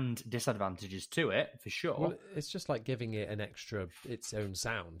advantages and disadvantages to it, for sure. Well, it's just like giving it its own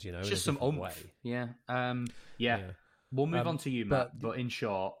sound, It's just some oomph. Way. Yeah. We'll move on to you, Matt. But in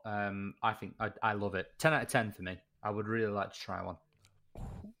short, I think I love it. 10 out of 10 for me. I would really like to try one.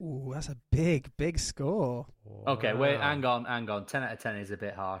 Ooh, that's a big score. Wow. Okay, wait, hang on. 10 out of 10 is a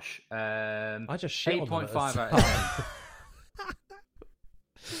bit harsh. I just shit 8.5 out of 10.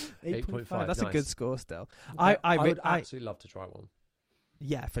 8.5. That's nice. A good score still. I would absolutely love to try one.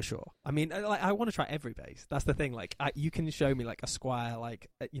 Yeah, for sure. I mean, I want to try every bass. That's the thing. Like, you can show me like a Squier,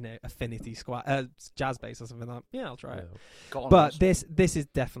 like Affinity Squier, jazz bass or something like that. Yeah, I'll try it. But this is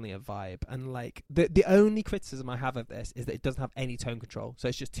definitely a vibe. And like the only criticism I have of this is that it doesn't have any tone control, so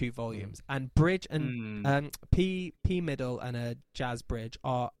it's just 2 volumes. And bridge and P middle and a jazz bridge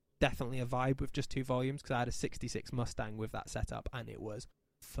are definitely a vibe with just 2 volumes, because I had a 66 Mustang with that setup and it was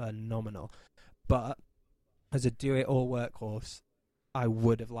phenomenal. But as a do-it-all workhorse, I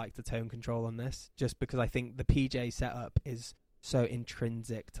would have liked the tone control on this, just because I think the PJ setup is so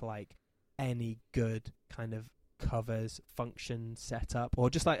intrinsic to like any good kind of covers function setup, or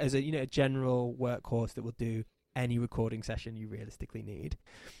just like as a general workhorse that will do any recording session you realistically need.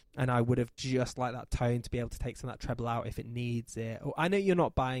 And I would have just liked that tone to be able to take some of that treble out if it needs it. I know you're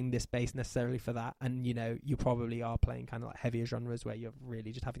not buying this bass necessarily for that, and you probably are playing kind of like heavier genres where you're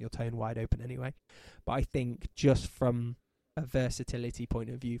really just having your tone wide open anyway. But I think just from a versatility point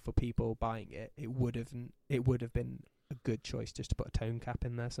of view for people buying it, it would have been a good choice just to put a tone cap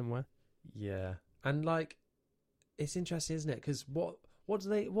in there somewhere. Yeah, and like it's interesting, isn't it? Because what's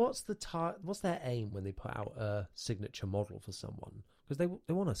their aim when they put out a signature model for someone? Because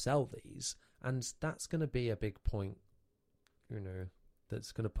they want to sell these, and that's going to be a big point,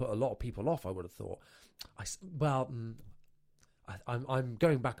 that's going to put a lot of people off, I would have thought. I'm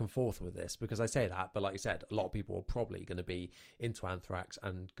going back and forth with this because I say that, but like you said, a lot of people are probably going to be into Anthrax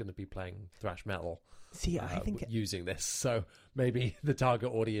and going to be playing thrash metal. See, I think using this, so maybe the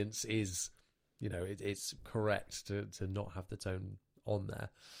target audience is, it's correct to not have the tone on there,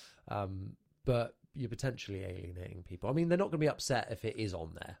 but you're potentially alienating people. I mean, they're not going to be upset if it is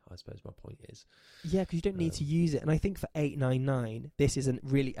on there, I suppose my point is. Yeah, because you don't need to use it. And I think for $899, this is a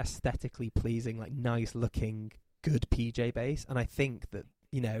really aesthetically pleasing, like nice looking, good PJ bass. And I think that,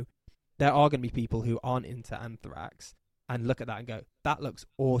 there are going to be people who aren't into Anthrax and look at that and go, that looks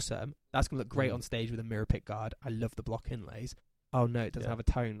awesome. That's going to look great on stage with a mirror pick guard. I love the block inlays. Oh no, it doesn't have a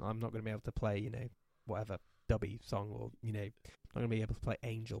tone. I'm not going to be able to play, whatever dubby song, or you know, not going to be able to play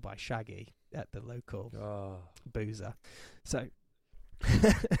Angel by Shaggy at the local boozer. So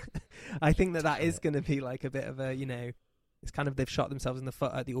I think that is going to be like a bit of a, you know, it's kind of, they've shot themselves in the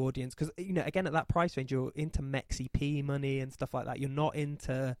foot at the audience, because, you know, again, at that price range, you're into Mexi P money and stuff like that. You're not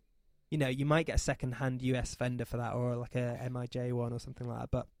into, you know, you might get a second-hand US Fender for that, or like a MIJ one or something like that,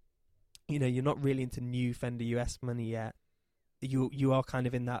 but, you know, you're not really into new Fender US money yet. You are kind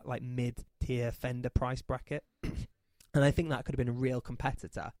of in that like mid-tier Fender price bracket. And I think that could have been a real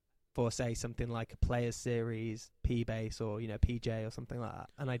competitor for, say, something like a Players Series P-Bass, or, you know, PJ or something like that.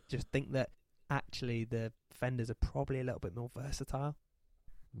 And I just think that actually the Fenders are probably a little bit more versatile.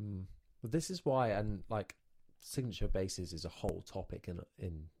 Well, this is why, and like signature basses is a whole topic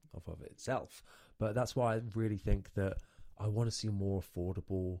in of itself, but that's why I really think that I want to see more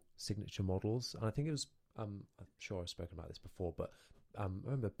affordable signature models. And I think it was I'm sure I've spoken about this before, but I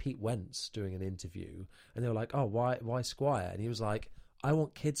remember Pete Wentz doing an interview, and they were like, "Oh, why Squire?" And he was like, "I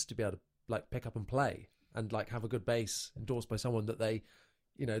want kids to be able to like pick up and play, and like have a good bass endorsed by someone that they,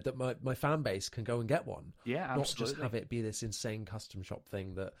 you know, that my fan base can go and get one. Yeah, absolutely. Not just have it be this insane custom shop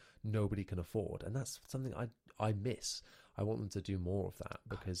thing that nobody can afford." And that's something I miss. I want them to do more of that,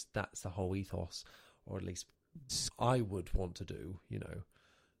 because that's the whole ethos, or at least I would want to do, you know.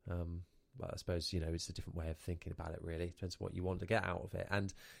 But I suppose, you know, it's a different way of thinking about it, really. It depends on what you want to get out of it.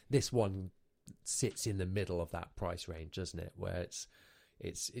 And this one sits in the middle of that price range, doesn't it? Where it's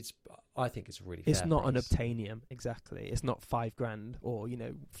I think it's a really fair It's not price. an Obtainium, exactly. It's not $5,000 or, you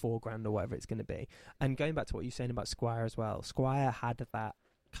know, $4,000 or whatever it's going to be. And going back to what you're saying about Squire as well, Squire had that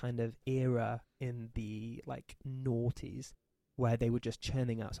kind of era in the like noughties where they were just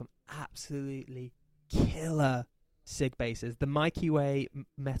churning out some absolutely killer Sig basses. The Mikey Way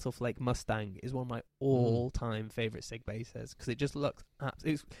Metal Flake Mustang is one of my all-time favorite Sig basses, because it just looks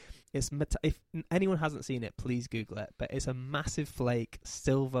if anyone hasn't seen it, please Google it. But it's a massive flake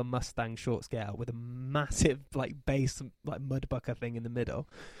silver Mustang short scale with a massive like bass like mudbucker thing in the middle,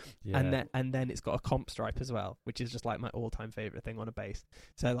 and then it's got a comp stripe as well, which is just like my all-time favorite thing on a bass.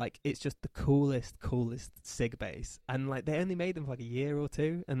 So like it's just the coolest Sig bass, and like they only made them for like a year or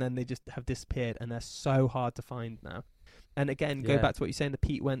two, and then they just have disappeared, and they're so hard to find now. And again, go back to what you're saying, the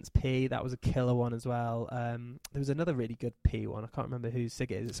Pete Wentz P, that was a killer one as well. There was another really good P one. I can't remember whose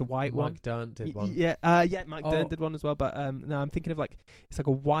Sig it is. It's a white one. Mike Dunn did one. Mike Dunn did one as well. But no, I'm thinking of like, it's like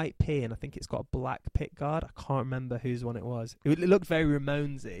a white P, and I think it's got a black pick guard. I can't remember whose one it was. It looked very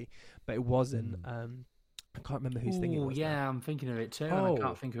Ramonesy, but it wasn't. I can't remember whose thing it was. Yeah, I'm thinking of it too, and I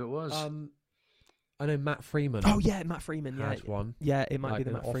can't think who it was. I know Matt Freeman. Oh yeah, Matt Freeman. Had one. Yeah, it might like be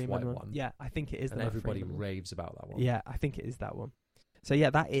the Matt Freeman one. Yeah, I think it is. And the everybody Matt Freeman raves about that one. Yeah, I think it is that one. So yeah,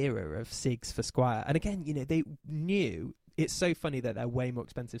 that era of Sigs for Squire, and again, you know, they knew. It's so funny that they're way more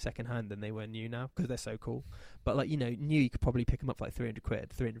expensive second hand than they were new now, because they're so cool. But like, you know, new you could probably pick them up for like 300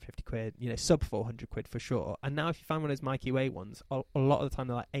 quid, 350 quid, you know, sub 400 quid for sure. And now if you find one of those Mikey Way ones, a lot of the time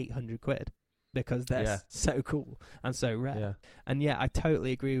they're like 800 quid. Because they're so cool and so rare. Yeah. And yeah, I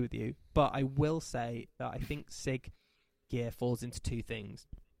totally agree with you. But I will say that I think Sig gear falls into two things.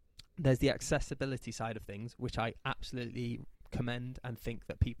 There's the accessibility side of things, which I absolutely commend and think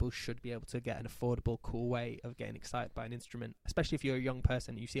that people should be able to get an affordable, cool way of getting excited by an instrument, especially if you're a young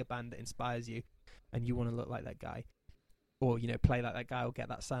person, you see a band that inspires you and you want to look like that guy, or, you know, play like that guy or get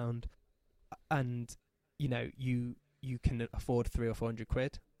that sound. And, you know, you can afford 300 or 400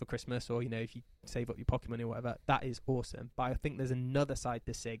 quid for Christmas, or, you know, if you save up your pocket money or whatever, that is awesome. But I think there's another side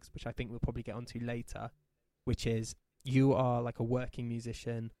to Sigs, which I think we'll probably get onto later, which is you are like a working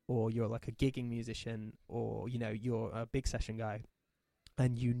musician, or you're like a gigging musician, or, you know, you're a big session guy,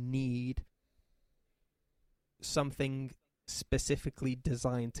 and you need something specifically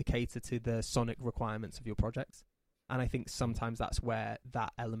designed to cater to the sonic requirements of your projects. And I think sometimes that's where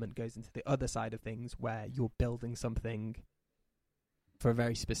that element goes into the other side of things, where you're building something for a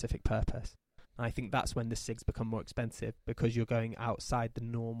very specific purpose. And I think that's when the Sigs become more expensive, because you're going outside the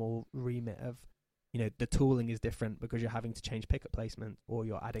normal remit of, you know, the tooling is different because you're having to change pickup placement, or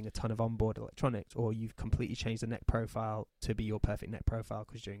you're adding a ton of onboard electronics, or you've completely changed the neck profile to be your perfect neck profile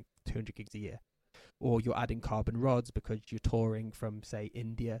because you're doing 200 gigs a year. Or you're adding carbon rods because you're touring from, say,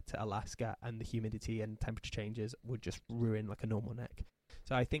 India to Alaska, and the humidity and temperature changes would just ruin like a normal neck.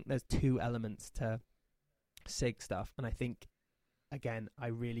 So I think there's two elements to Sig stuff. And I think, again, I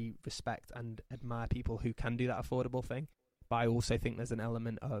really respect and admire people who can do that affordable thing. But I also think there's an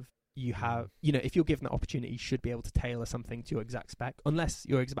element of, you have, you know, if you're given that opportunity, you should be able to tailor something to your exact spec, unless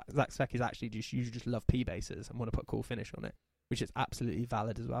your exact spec is actually just, you just love P bases and want to put a cool finish on it, which is absolutely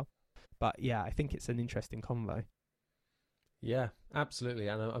valid as well. But yeah, I think it's an interesting convo. Yeah, absolutely.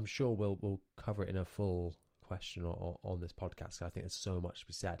 And I'm sure we'll cover it in a full question on this podcast. I think there's so much to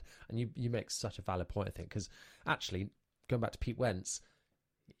be said. And you make such a valid point, I think, because actually, going back to Pete Wentz,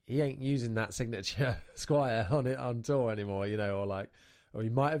 he ain't using that signature Squire on tour anymore, or he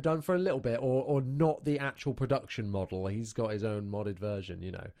might have done for a little bit, or not the actual production model. He's got his own modded version,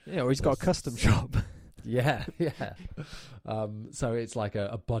 Yeah, or he's got a custom shop. Yeah. So it's like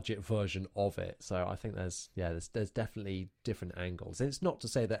a budget version of it. So I think there's definitely different angles. And it's not to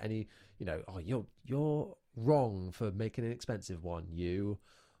say that you're wrong for making an expensive one.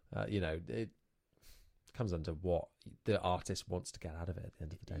 It comes under what the artist wants to get out of it at the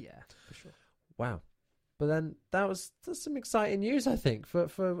end of the day. Yeah, for sure. Wow. But then that's some exciting news, I think, for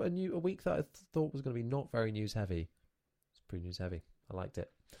a week that I thought was going to be not very news heavy. It's pretty news heavy. I liked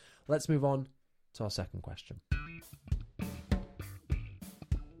it. Let's move on to our second question.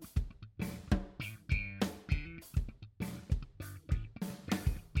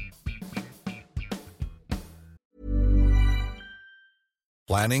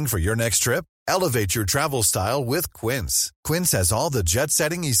 Planning for your next trip? Elevate your travel style with Quince. Quince has all the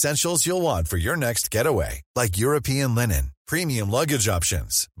jet-setting essentials you'll want for your next getaway, like European linen, premium luggage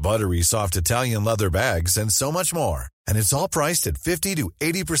options, buttery soft Italian leather bags, and so much more. And it's all priced at 50 to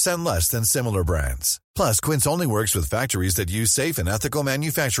 80% less than similar brands. Plus, Quince only works with factories that use safe and ethical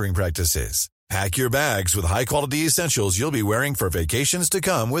manufacturing practices. Pack your bags with high-quality essentials you'll be wearing for vacations to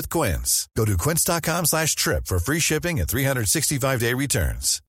come with Quince. Go to quince.com/trip for free shipping and 365-day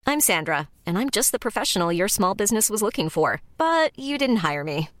returns. I'm Sandra, and I'm just the professional your small business was looking for. But you didn't hire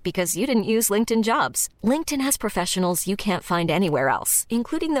me because you didn't use LinkedIn Jobs. LinkedIn has professionals you can't find anywhere else,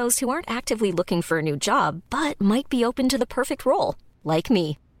 including those who aren't actively looking for a new job, but might be open to the perfect role, like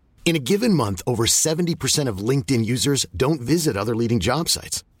me. In a given month, over 70% of LinkedIn users don't visit other leading job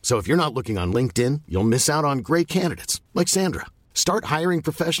sites. So if you're not looking on LinkedIn, you'll miss out on great candidates like Sandra. Start hiring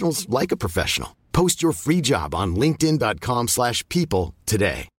professionals like a professional. Post your free job on linkedin.com/people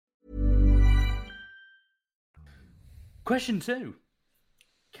today. Question 2.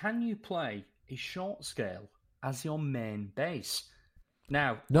 Can you play a short scale as your main bass?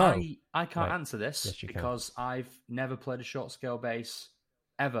 Now, no. I can't answer this because I've never played a short scale bass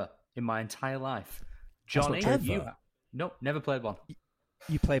ever in my entire life. Johnny, Nope, never played one.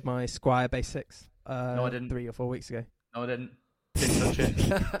 You played my Squire Bass 6 no, I didn't. 3 or 4 weeks ago. No, I didn't. Didn't touch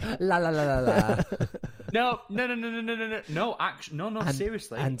it. La la la la la. No,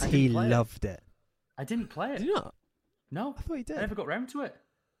 seriously. And he loved it. I didn't play it. Did you not? No. I thought he did. I never got round to it.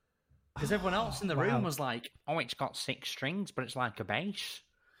 Because everyone else in the room was like, oh, it's got 6 strings, but it's like a bass.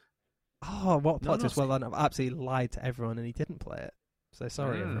 Oh, what plot twist. Well done. I've absolutely lied to everyone and he didn't play it. So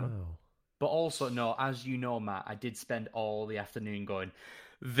sorry, everyone. But also, no, as you know, Matt, I did spend all the afternoon going,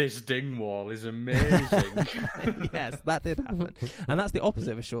 this Dingwall is amazing. Yes, that did happen. And that's the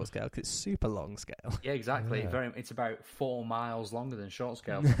opposite of a short scale because it's super long scale. Yeah, exactly. Yeah. It's about 4 miles longer than short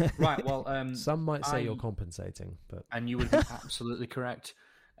scale. Right, well... some might say you're compensating. And you would be absolutely correct.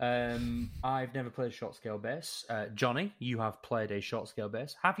 I've never played a short scale bass. Johnny, you have played a short scale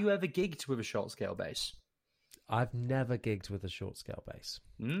bass. Have you ever gigged with a short scale bass? I've never gigged with a short scale bass.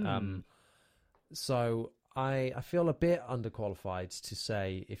 So I feel a bit underqualified to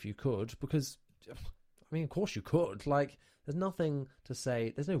say if you could, because, I mean, of course you could. Like, there's nothing to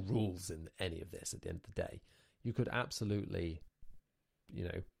say, there's no rules in any of this at the end of the day. You could absolutely,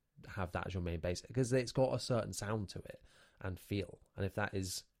 have that as your main bass, because it's got a certain sound to it and feel. And if that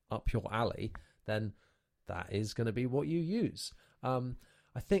is up your alley, then that is going to be what you use.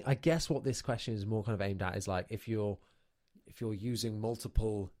 I guess what this question is more kind of aimed at is like, if you're using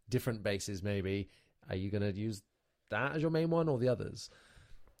multiple different basses, maybe, are you going to use that as your main one or the others?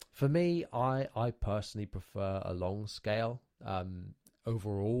 For me, I personally prefer a long scale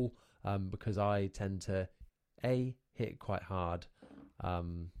overall, because I tend to A, hit it quite hard,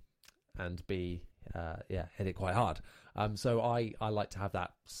 and B, hit it quite hard. So I like to have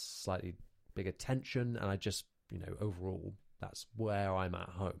that slightly bigger tension, and I just, overall, that's where I'm at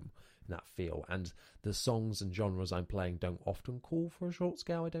home in that feel. And the songs and genres I'm playing don't often call for a short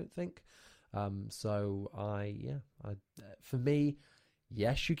scale, I don't think. For me,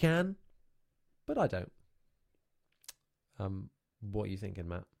 yes, you can, but I don't. What are you thinking,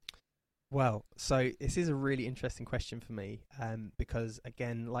 Matt? Well, so this is a really interesting question for me, because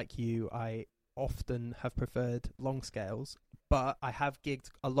again, like you, I often have preferred long scales, but I have gigged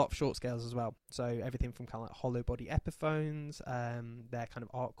a lot of short scales as well. So everything from kind of like hollow body Epiphones, they're kind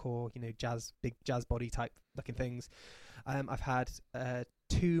of artcore, jazz, big jazz body type looking things. I've had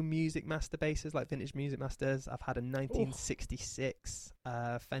 2 Music Master basses, like vintage Music Masters. I've had a 1966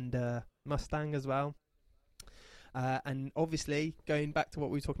 Fender Mustang as well. And obviously, going back to what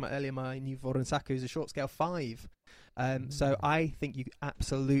we were talking about earlier, my new Voronsaku is a short scale 5. So I think you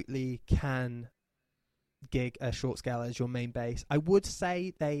absolutely can gig a short scale as your main bass. I would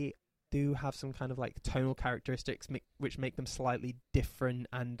say they do have some kind of like tonal characteristics which make them slightly different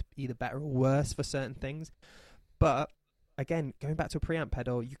and either better or worse for certain things. But again, going back to a preamp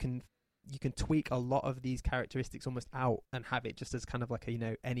pedal, you can tweak a lot of these characteristics almost out and have it just as kind of like a, you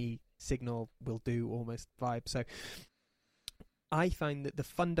know, any signal will do almost vibe. So I find that the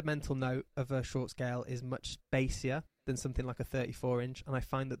fundamental note of a short scale is much bassier than something like a 34-inch, and I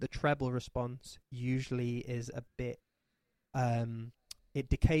find that the treble response usually is a bit it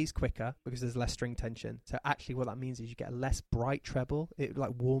decays quicker because there's less string tension. So actually what that means is you get a less bright treble. It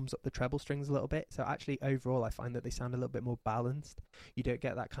like warms up the treble strings a little bit. So actually overall I find that they sound a little bit more balanced. You don't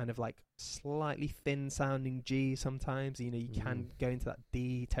get that kind of like slightly thin sounding G sometimes. You know, you can go into that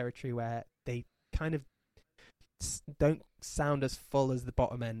D territory where they kind of don't sound as full as the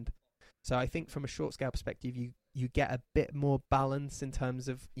bottom end. So I think from a short scale perspective, you get a bit more balance in terms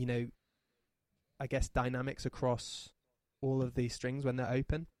of, you know, I guess dynamics across all of these strings when they're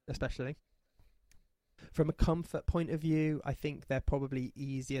open, especially. From a comfort point of view, I think they're probably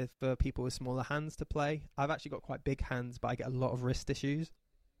easier for people with smaller hands to play. I've actually got quite big hands, but I get a lot of wrist issues.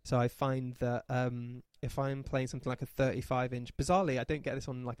 So I find that if I'm playing something like a 35-inch, bizarrely, I don't get this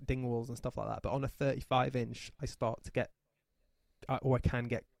on like Dingwalls and stuff like that, but on a 35-inch, I start to get, or I can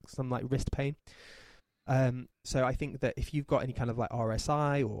get some like wrist pain. So I think that if you've got any kind of like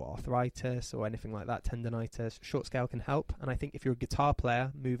RSI or arthritis or anything like that, tendonitis, short scale can help. And I think if you're a guitar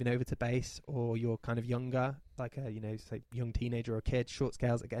player moving over to bass, or you're kind of younger, like a, you know, say young teenager or a kid, short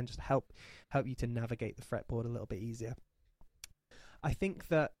scales again just help you to navigate the fretboard a little bit easier. I think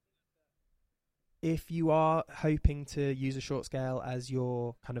that if you are hoping to use a short scale as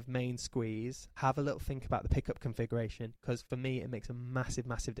your kind of main squeeze, have a little think about the pickup configuration, because for me it makes a massive,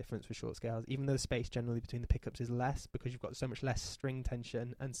 massive difference with short scales. Even though the space generally between the pickups is less because you've got so much less string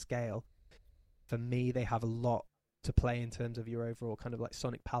tension and scale, for me they have a lot to play in terms of your overall kind of like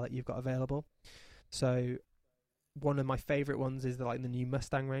sonic palette you've got available. So one of my favourite ones is the new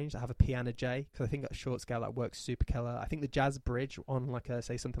Mustang range that have a Piano J, because I think at a short scale that works super killer. I think the Jazz Bridge on like a,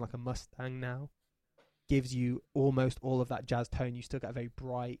 say something like a Mustang now, gives you almost all of that jazz tone. You still get a very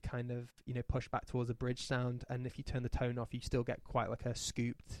bright kind of, you know, push back towards a bridge sound, and if you turn the tone off, you still get quite like a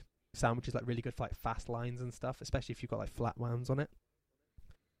scooped sound, which is like really good for like fast lines and stuff, especially if you've got like flat wounds on it.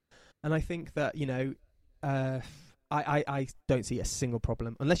 And I think that, you know, I don't see a single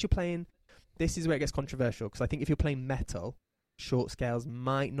problem unless you're playing. This is where it gets controversial, because I think if you're playing metal, short scales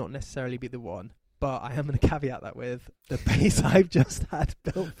might not necessarily be the one. But I am going to caveat that with the bass I've just had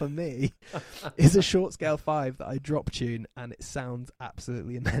built for me is a short scale 5 that I drop tune, and it sounds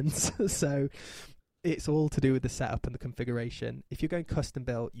absolutely immense. So it's all to do with the setup and the configuration. If you're going custom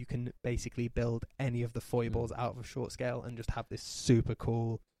built, you can basically build any of the foibles out of a short scale and just have this super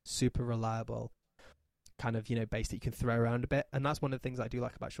cool, super reliable kind of, you know, bass that you can throw around a bit. And that's one of the things I do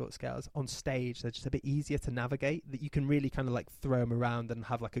like about short scales. On stage, they're just a bit easier to navigate, that you can really kind of like throw them around and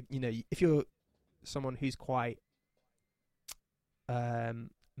have like a, you know, if you're someone who's quite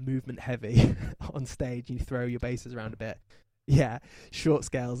movement heavy on stage, you throw your basses around a bit, yeah, short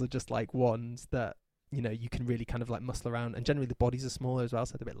scales are just like ones that, you know, you can really kind of like muscle around, and generally the bodies are smaller as well,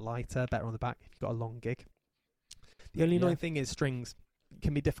 so they're a bit lighter, better on the back if you've got a long gig. The only annoying thing is strings. It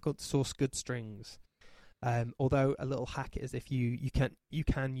can be difficult to source good strings. Although a little hack is if you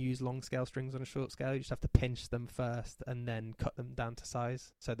can use long scale strings on a short scale, you just have to pinch them first and then cut them down to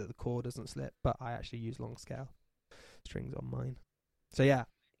size so that the cord doesn't slip. But I actually use long scale strings on mine. So yeah,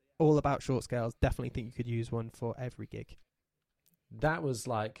 all about short scales. Definitely think you could use one for every gig. That was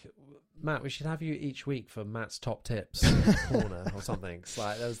like, Matt, we should have you each week for Matt's top tips corner or something. It's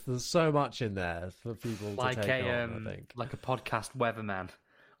like there's so much in there for people like to take on, I think. Like a podcast weatherman.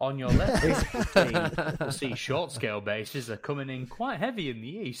 On your left, you'll see short scale basses are coming in quite heavy in the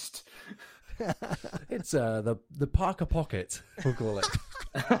east. It's the Parker Pocket, we'll call it.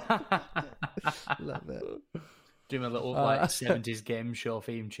 Love it. Doing a little like 70s game show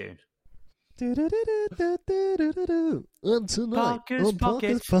theme tune. And tonight Parker's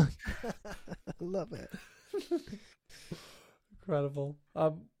Pocket. Love it. Incredible.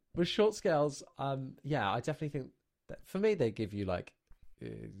 With short scales, yeah, I definitely think that for me they give you like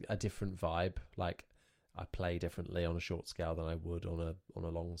a different vibe. Like I play differently on a short scale than I would on a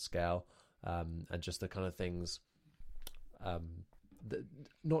long scale, and just the kind of things,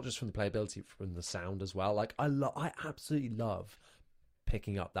 not just from the playability, from the sound as well. Like I absolutely love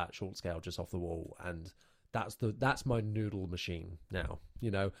picking up that short scale just off the wall and that's my noodle machine now.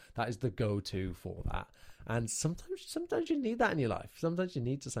 That is the go-to for that. And sometimes you need that in your life. Sometimes you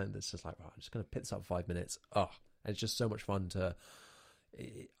need to something that's just like, I'm just going to pick this up for 5 minutes. And it's just so much fun to.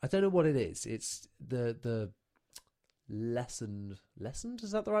 I don't know what it is. It's the lessened.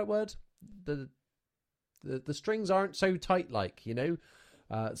 Is that the right word? The strings aren't so tight,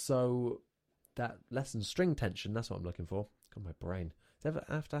 so that lessened string tension. That's what I'm looking for. Got my brain.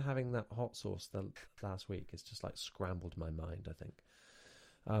 After having that hot sauce last week, it's just like scrambled my mind, I think.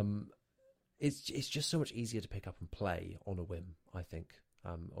 It's just so much easier to pick up and play on a whim, I think.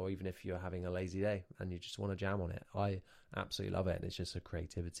 Or even if you're having a lazy day and you just want to jam on it. I absolutely love it. And it's just a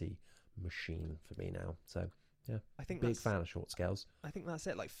creativity machine for me now. So, yeah, I think big fan of short scales. I think that's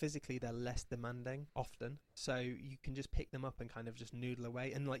it. Like, physically, they're less demanding often. So you can just pick them up and kind of just noodle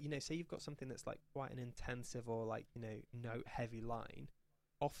away. And, say you've got something that's, like, quite an intensive or, note-heavy line.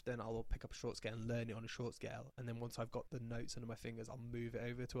 Often I'll pick up a short scale and learn it on a short scale. And then once I've got the notes under my fingers, I'll move it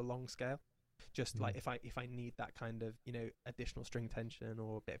over to a long scale. Just like if I need that kind of additional string tension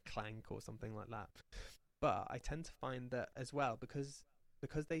or a bit of clank or something like that. But I tend to find that as well because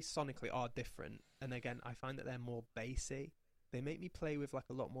they sonically are different, and again I find that they're more bassy. They make me play with like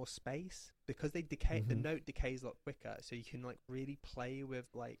a lot more space because they decay. The note decays a lot quicker, so you can like really play with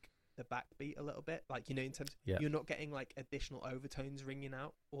like the backbeat a little bit. Like in terms you're not getting like additional overtones ringing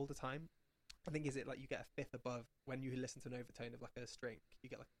out all the time. I think is it like you get a fifth above when you listen to an overtone of like a string, you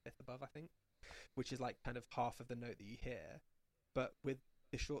get like a fifth above, I think, which is like kind of half of the note that you hear. But with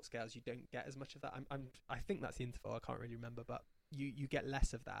the short scales, you don't get as much of that. I think that's the interval. I can't really remember, but you get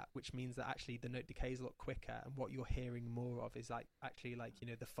less of that, which means that actually the note decays a lot quicker, and what you're hearing more of is like actually like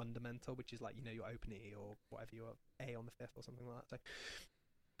the fundamental, which is like your open E or whatever, your A on the fifth or something like that. So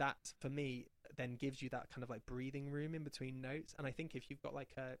that for me then gives you that kind of like breathing room in between notes. And I think if you've got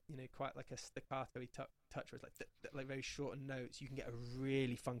like a quite like a staccato-y touch where it's like very short notes, you can get a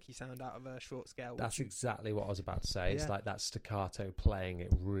really funky sound out of a short scale. That's exactly what I was about to say. It's like that staccato playing,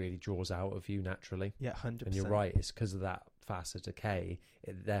 it really draws out of you naturally. Yeah, 100%. And you're right, it's because of that faster decay.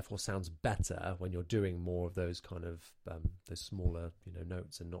 It therefore sounds better when you're doing more of those kind of those smaller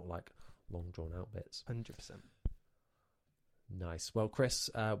notes and not like long drawn out bits. 100%. Nice. Well, Chris,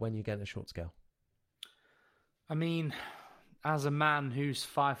 when you get a short scale? I mean, as a man who's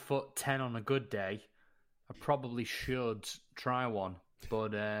 5'10" on a good day, I probably should try one.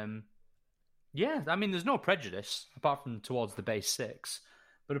 But yeah, I mean, there's no prejudice apart from towards the bass 6.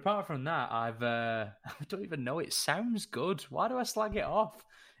 But apart from that, I don't even know. It sounds good. Why do I slag it off?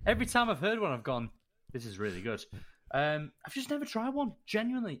 Every time I've heard one, I've gone, this is really good. I've just never tried one.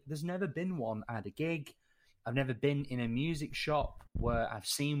 Genuinely, there's never been one at a gig. I've never been in a music shop where I've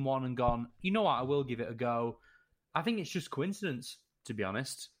seen one and gone, you know what, I will give it a go. I think it's just coincidence, to be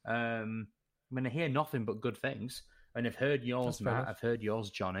honest. I mean, I hear nothing but good things. And I've heard yours, Matt. I've heard yours,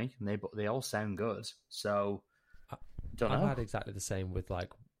 Johnny. And they all sound good. So, don't know. I've had exactly the same with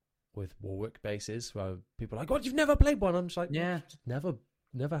Warwick basses, where people are like, "What? You've never played one?" I'm just like, "Yeah, never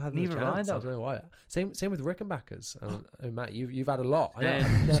had the chance." I don't know why. Same with Rickenbackers. And Matt, you've had a lot.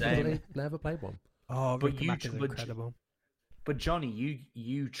 Never played one. Oh, Rickenbackers is incredible. But Johnny,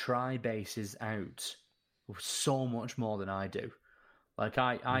 you try basses out so much more than I do. Like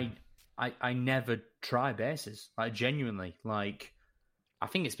I never try basses. Like genuinely, like. I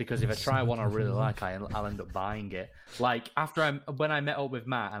think it's because if I try one I really like, I'll end up buying it. Like when I met up with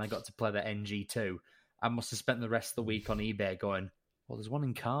Matt and I got to play the NG2, I must have spent the rest of the week on eBay going, well, there's one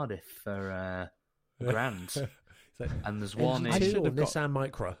in Cardiff for £1,000, and there's one in Nissan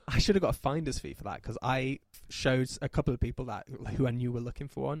Micra. I should have got a finder's fee for that because I showed a couple of people who I knew were looking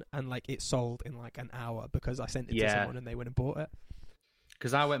for one, and like it sold in like an hour because I sent it to someone and they went and bought it.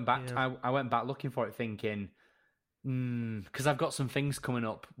 Because I went back, I went back looking for it, thinking. Because I've got some things coming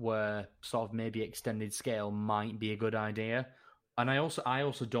up where sort of maybe extended scale might be a good idea, and I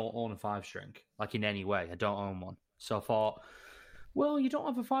also don't own a 5-string, like in any way. I don't own one, so I thought, well, you don't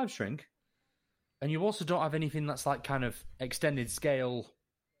have a 5-string, and you also don't have anything that's like kind of extended scale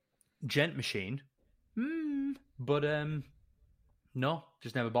gent machine. But no,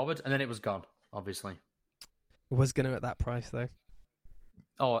 just never bothered, and then it was gone. Obviously, it was gonna at that price though.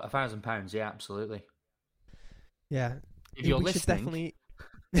 Oh, £1,000, yeah, absolutely. Yeah, if you're listening,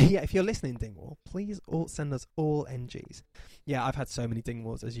 if you're listening, Dingwall, please send us all NGs. Yeah, I've had so many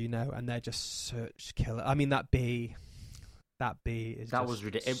Dingwalls, as you know, and they're just such killer. I mean, that B is was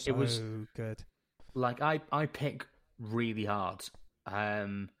ridiculous. It was good. Like I pick really hard,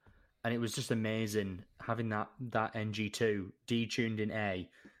 and it was just amazing having that NG2 detuned in A,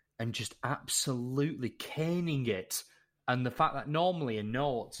 and just absolutely caning it, and the fact that normally a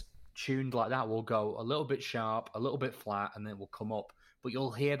note tuned like that will go a little bit sharp, a little bit flat, and then it will come up. But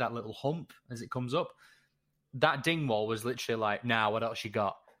you'll hear that little hump as it comes up. That Dingwall was literally like, nah, what else you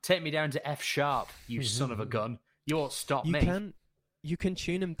got? Take me down to F sharp, you son of a gun. You won't stop me. You can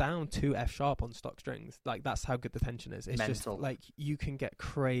tune them down to F sharp on stock strings. Like, that's how good the tension is. It's mental. Just like you can get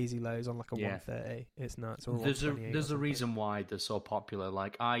crazy lows on like a 130. It's nuts. Or there's a reason why they're so popular.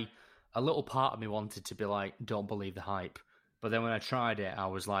 Like, a little part of me wanted to be like, don't believe the hype. But then when I tried it, I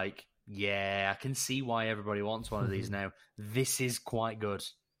was like, yeah, I can see why everybody wants one of these now. This is quite good.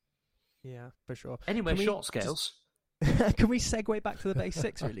 Yeah, for sure. Anyway, short scales. Can we segue back to the bass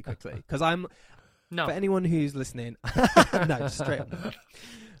 6 really quickly? Because No. For anyone who's listening, no, straight up. No.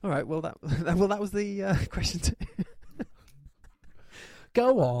 All right. Well, that was the question too.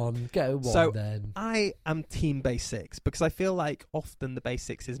 Go on then. I am team bass 6 because I feel like often the bass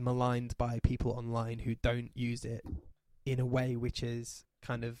 6 is maligned by people online who don't use it in a way which is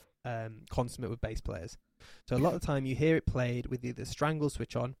kind of consummate with bass players. So a lot of the time you hear it played with either strangle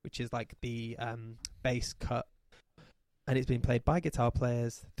switch on, which is like the bass cut, and it's being played by guitar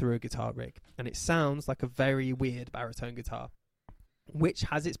players through a guitar rig. And it sounds like a very weird baritone guitar, which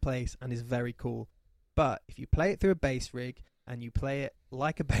has its place and is very cool. But if you play it through a bass rig and you play it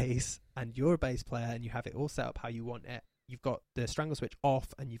like a bass and you're a bass player and you have it all set up how you want it, you've got the strangle switch off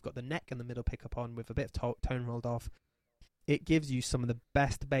and you've got the neck and the middle pickup on with a bit of tone rolled off, it gives you some of the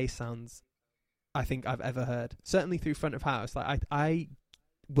best bass sounds I think I've ever heard. Certainly through front of house. Like I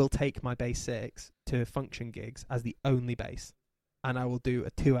will take my bass 6 to function gigs as the only bass, and I will do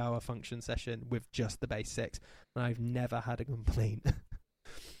a 2-hour function session with just the bass 6, and I've never had a complaint.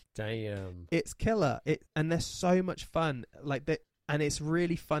 Damn, it's killer. And they're so much fun. Like that, and it's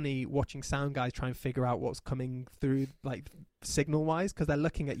really funny watching sound guys try and figure out what's coming through, like signal wise, because they're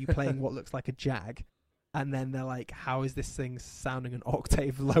looking at you playing what looks like a Jag. And then they're like, how is this thing sounding an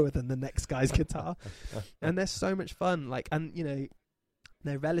octave lower than the next guy's guitar? And they're so much fun. Like, and you know,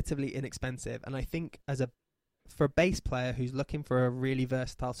 they're relatively inexpensive. And I think for a bass player who's looking for a really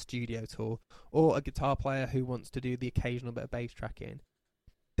versatile studio tool, or a guitar player who wants to do the occasional bit of bass tracking,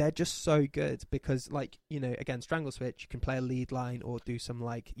 they're just so good because, like, you know, again, strangle switch, you can play a lead line or do some,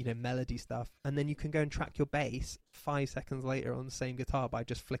 like, you know, melody stuff. And then you can go and track your bass 5 seconds later on the same guitar by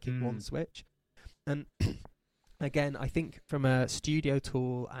just flicking one switch. And again, I think from a studio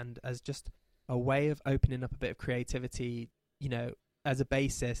tool and as just a way of opening up a bit of creativity, you know, as a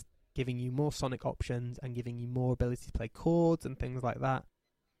bassist, giving you more sonic options and giving you more ability to play chords and things like that,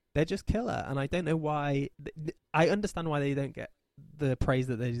 they're just killer. And I don't know why. I understand why they don't get the praise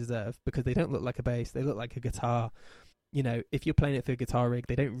that they deserve, because they don't look like a bass. They look like a guitar. You know, if you're playing it through a guitar rig,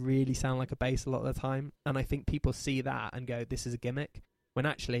 they don't really sound like a bass a lot of the time. And I think people see that and go, this is a gimmick. When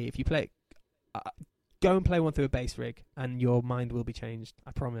actually, if you play it, go and play one through a bass rig and your mind will be changed,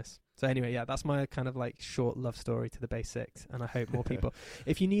 I promise. So anyway, yeah, that's my kind of like short love story to the bass 6, and I hope more people,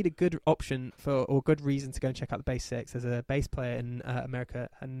 if you need a good option for, or good reason to go and check out the bass 6, there's a bass player in America,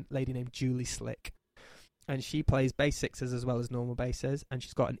 a lady named Julie Slick, and she plays bass 6s as well as normal basses, and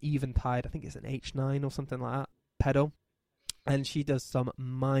she's got an Eventide, I think it's an H9 or something like that, pedal. And she does some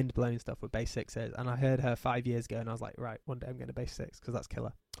mind-blowing stuff with bass 6s. And I heard her 5 years ago, and I was like, right, one day I'm getting a bass 6, because that's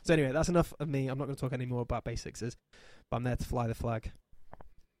killer. So anyway, that's enough of me. I'm not going to talk any more about bass 6s, but I'm there to fly the flag.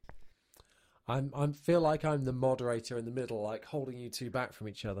 I feel like I'm the moderator in the middle, like holding you two back from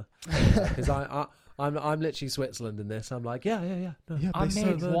each other, because I'm literally Switzerland in this. I'm like, yeah. No, I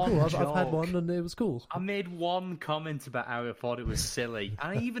made one cool. joke. I've had one and it was cool. I made one comment about how I thought it was silly,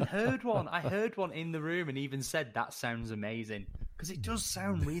 and I even heard one. I heard one in the room and even said that sounds amazing, because it does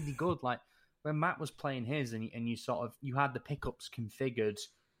sound really good. Like when Matt was playing his, and you had the pickups configured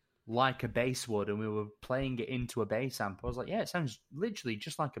like a bass would, and we were playing it into a bass amp. I was like, yeah, it sounds literally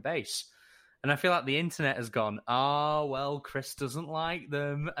just like a bass. And I feel like the internet has gone, well, Chris doesn't like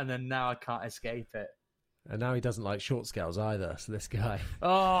them, and then now I can't escape it. And now he doesn't like short scales either, so this guy.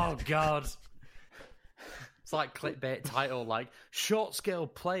 Oh, God. It's like clickbait title, like, short scale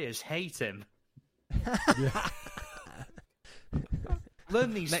players hate him.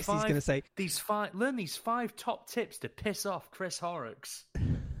 Learn these Next five, he's gonna say, learn these 5 top tips to piss off Chris Horrocks.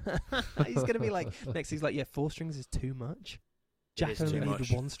 He's going to be like, next he's like, yeah, 4 strings is too much. Jack only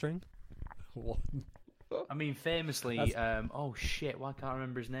needed 1 string. I mean, famously, oh shit, why can't I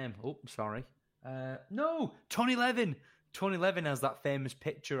remember his name? Oh, sorry. No, Tony Levin. Tony Levin has that famous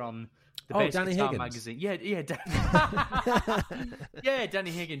picture on the Bass Danny Guitar Higgins. magazine. Yeah,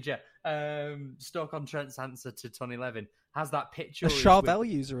 Danny Higgins, yeah. Stoke-on-Trent's answer to Tony Levin has that picture. A Charvel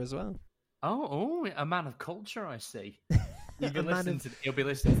user as well. Oh, a man of culture, I see. He'll be listening to this.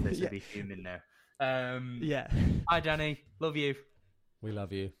 Yeah. He'll be fuming now. Yeah. Hi, Danny. Love you. We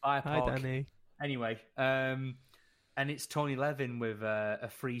love you. Bye, Hi, Pog. Danny. Anyway, and it's Tony Levin with a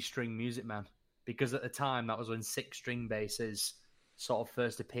free-string Music Man, because at the time that was when 6-string basses sort of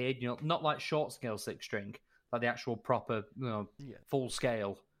first appeared. You know, not like short-scale 6-string, like the actual proper,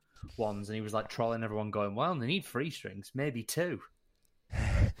 full-scale ones. And he was like trolling everyone, going, "Well, they need 3 strings, maybe 2."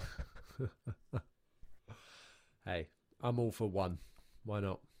 Hey, I'm all for 1. Why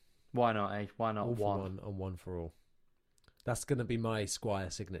not? Why not, eh? Why not all for 1? 1 and 1 for all. That's going to be my Squire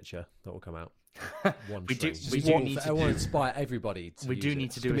signature that will come out. 1 we string. do need I want to inspire everybody. We do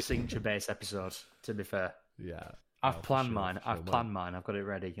need to do a signature-based episode, to be fair. Yeah. I've planned mine. I've got it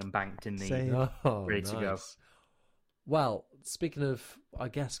ready and banked in the ready to go. Well, speaking of, I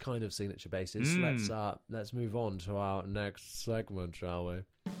guess, kind of signature bases, let's move on to our next segment, shall we?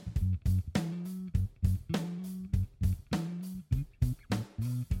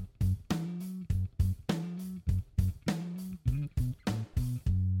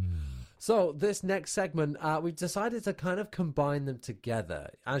 So this next segment, we've decided to kind of combine them together.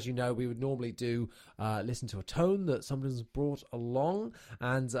 As you know, we would normally do listen to a tone that someone's brought along,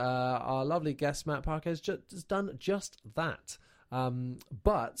 and our lovely guest, Matt Parker, has done just that.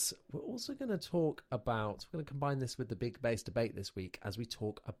 But we're also going to talk about, we're going to combine this with the big bass debate this week as we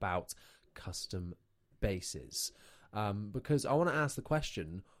talk about custom basses. Because I want to ask the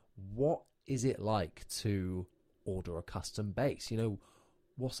question, what is it like to order a custom bass? You know,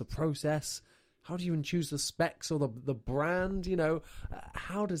 what's the process? How do you even choose the specs or the brand? You know,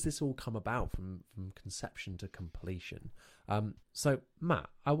 how does this all come about from conception to completion? So, Matt,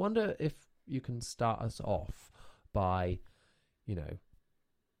 I wonder if you can start us off by, you know,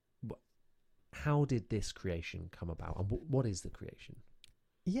 how did this creation come about, and what is the creation?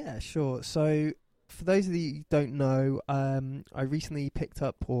 Yeah, sure. So, for those of you who don't know, I recently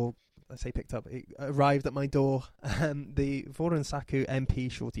it arrived at my door, the Vorder & Sakoo MP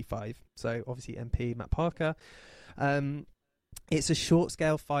Shorty 5. So obviously MP Matt Parker. It's a short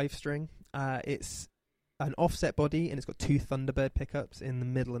scale 5-string. It's an offset body, and it's got 2 Thunderbird pickups in the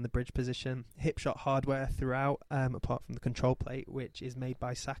middle and the bridge position. Hipshot hardware throughout, apart from the control plate, which is made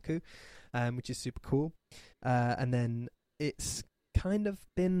by Sakoo, which is super cool. And then it's kind of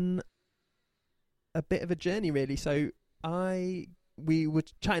been a bit of a journey, really. So we were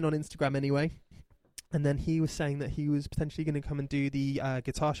chatting on Instagram anyway, and then he was saying that he was potentially going to come and do the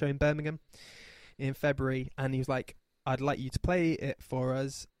guitar show in Birmingham in February, and he was like, "I'd like you to play it for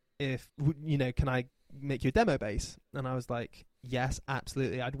us. If you know, can I make you a demo bass?" And I was like, "Yes,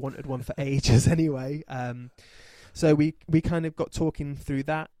 absolutely. I'd wanted one for ages anyway." So we kind of got talking through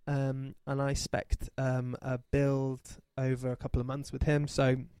that, and I spec'd a build over a couple of months with him.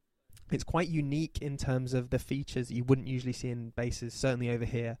 So it's quite unique in terms of the features that you wouldn't usually see in basses, certainly over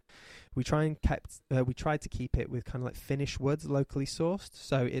here. We tried to keep it with kind of like Finnish woods, locally sourced.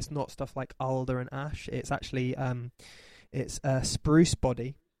 So it's not stuff like alder and ash. It's actually it's a spruce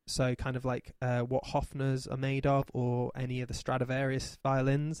body. So kind of like what Hofners are made of, or any of the Stradivarius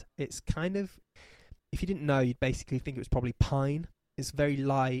violins. It's kind of, if you didn't know, you'd basically think it was probably pine. It's very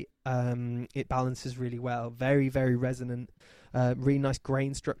light. It balances really well. Very, very resonant. Really nice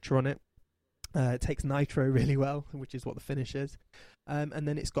grain structure on it. It takes nitro really well, which is what the finish is. And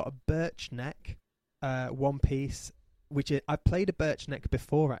then it's got a birch neck, one piece, which I played a birch neck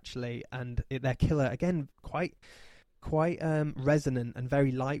before actually, and they're killer. Again, quite resonant and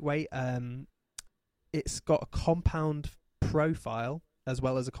very lightweight. It's got a compound profile as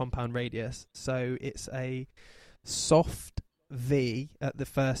well as a compound radius, so it's a soft V at the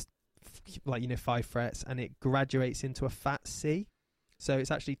first, 5 frets, and it graduates into a fat C. So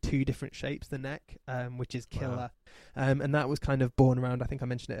it's actually 2 different shapes, the neck, which is killer. Wow. And that was kind of born around, I think I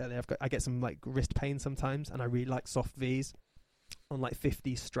mentioned it earlier, I get some like wrist pain sometimes, and I really like soft Vs on like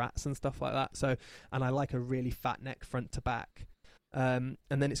 50 strats and stuff like that. So, and I like a really fat neck front to back. And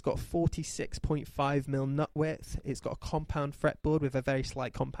then it's got 46.5mm nut width. It's got a compound fretboard with a very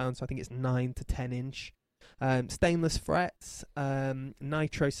slight compound, so I think it's 9 to 10 inch. Stainless frets,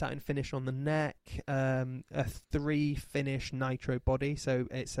 nitro satin finish on the neck, a 3 finish nitro body, so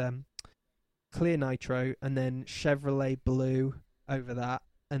it's clear nitro, and then Chevrolet blue over that,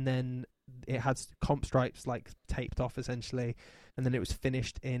 and then it has comp stripes like taped off essentially, and then it was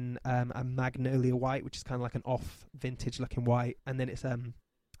finished in a magnolia white, which is kind of like an off vintage looking white, and then it's a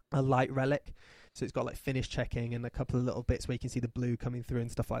light relic. So it's got like finish checking and a couple of little bits where you can see the blue coming through and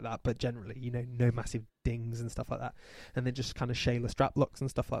stuff like that. But generally, no massive dings and stuff like that. And then just kind of Shayla strap locks and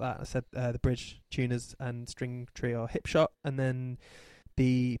stuff like that. I said the bridge tuners and string tree are Hipshot. And then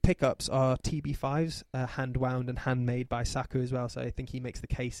the pickups are TB5s, hand wound and handmade by Sakoo as well. So I think he makes the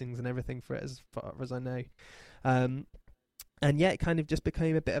casings and everything for it, as far as I know. And yeah, it kind of just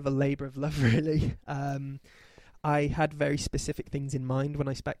became a bit of a labour of love, really. I had very specific things in mind when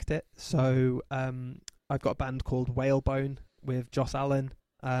I spec'd it. So I've got a band called Whalebone with Joss Allen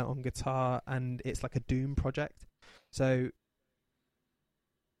on guitar, and it's like a doom project. So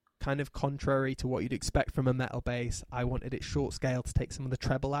kind of contrary to what you'd expect from a metal bass, I wanted it short scale to take some of the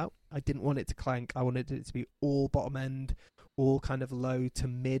treble out. I didn't want it to clank. I wanted it to be all bottom end, all kind of low to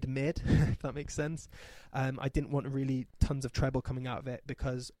mid, if that makes sense. I didn't want really tons of treble coming out of it,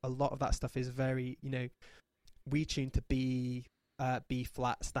 because a lot of that stuff is very, we tune to B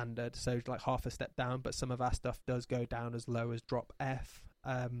flat standard, so like half a step down, but some of our stuff does go down as low as drop F,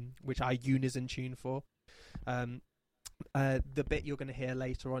 which I unison tune for. The bit you're going to hear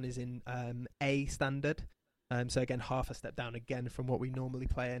later on is in A standard, so again half a step down again from what we normally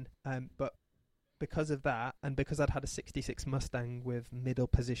play in, but because of that, and because I'd had a 66 Mustang with middle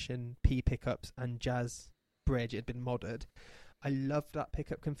position P pickups and jazz bridge, it had been modded, I loved that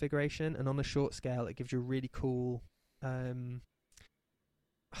pickup configuration, and on a short scale it gives you a really cool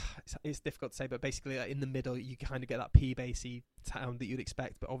it's difficult to say, but basically in the middle you kind of get that P bassy sound that you'd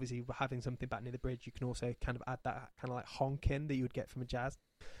expect, but obviously having something back near the bridge you can also kind of add that kind of like honking that you would get from a jazz.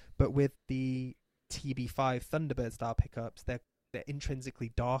 But with the TB5 Thunderbird style pickups, they're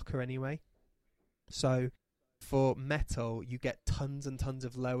intrinsically darker anyway, so for metal you get tons and tons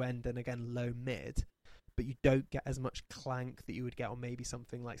of low end and again low mid, but you don't get as much clank that you would get on maybe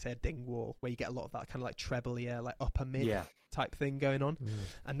something like, say, a Dingwall, where you get a lot of that kind of like treble-ier, like upper mid type thing going on.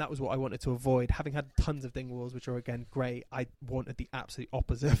 And that was what I wanted to avoid. Having had tons of Dingwalls, which are again great, I wanted the absolute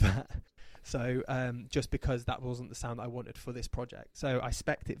opposite of that. So just because that wasn't the sound I wanted for this project, so I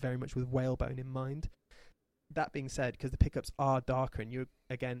spec'd it very much with Whalebone in mind. That being said, because the pickups are darker, and you're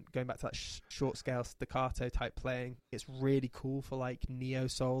again going back to that short scale staccato type playing, it's really cool for like neo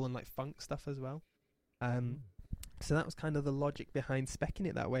soul and like funk stuff as well. So that was kind of the logic behind speccing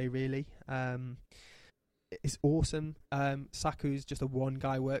it that way, really. It's awesome. Saku's just a one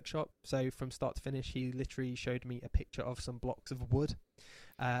guy workshop, so from start to finish he literally showed me a picture of some blocks of wood,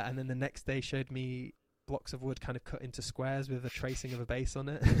 and then the next day showed me blocks of wood kind of cut into squares with a tracing of a bass on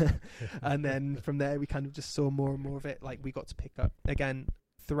it. And then from there we kind of just saw more and more of it. Like, we got to pick up again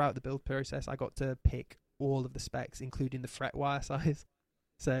throughout the build process, I got to pick all of the specs, including the fret wire size.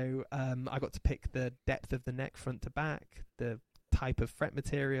 So I got to pick the depth of the neck front to back, the type of fret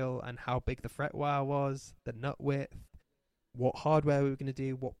material and how big the fret wire was, the nut width, what hardware we were going to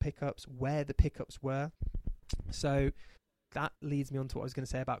do, what pickups, where the pickups were. So that leads me on to what I was going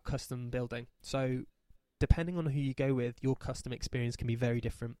to say about custom building. So depending on who you go with, your custom experience can be very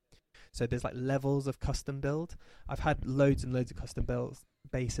different. So there's like levels of custom build. I've had loads and loads of custom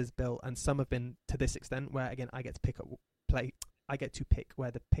bases built, and some have been to this extent where again I get to pick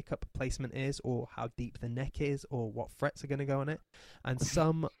where the pickup placement is, or how deep the neck is, or what frets are going to go on it. And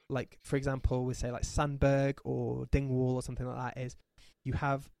some, like for example, we say like Sandberg or Dingwall or something like that, is you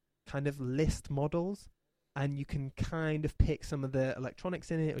have kind of list models, and you can kind of pick some of the electronics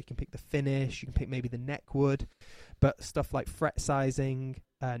in it, or you can pick the finish, you can pick maybe the neck wood, but stuff like fret sizing,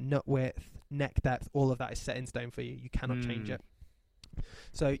 nut width, neck depth, all of that is set in stone for you. You cannot change it.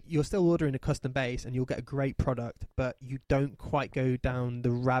 So you're still ordering a custom bass and you'll get a great product, but you don't quite go down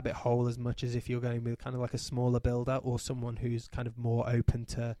the rabbit hole as much as if you're going with kind of like a smaller builder or someone who's kind of more open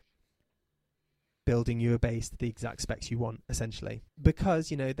to building you a bass to the exact specs you want, essentially. Because,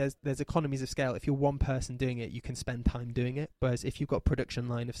 you know, there's economies of scale. If you're one person doing it, you can spend time doing it. Whereas if you've got a production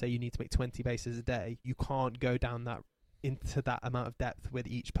line of, say, you need to make 20 basses a day, you can't go down that into that amount of depth with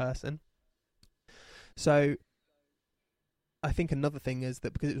each person. So I think another thing is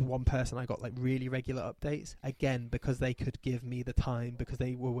that because it was one person, I got like really regular updates. Again, because they could give me the time, because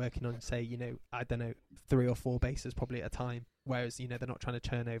they were working on, say, you know, I don't know, 3 or 4 basses probably at a time. Whereas, you know, they're not trying to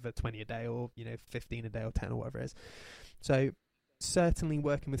turn over 20 a day or, you know, 15 a day or 10 or whatever it is. So certainly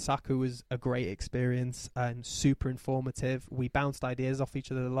working with Saku was a great experience and super informative. We bounced ideas off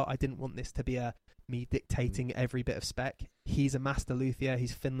each other a lot. I didn't want this to be me dictating every bit of spec. He's a master luthier.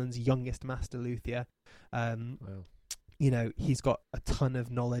 He's Finland's youngest master luthier. Wow. You know, he's got a ton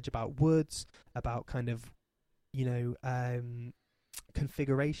of knowledge about woods, about kind of, you know,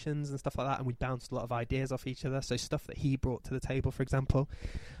 configurations and stuff like that, and we bounced a lot of ideas off each other. So stuff that he brought to the table, for example,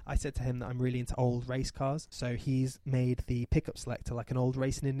 I said to him that I'm really into old race cars, so he's made the pickup selector like an old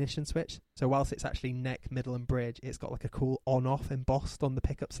racing ignition switch. So whilst it's actually neck, middle and bridge, it's got like a cool on-off embossed on the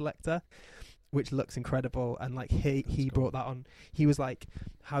pickup selector, which looks incredible. And like he brought that on. He was like,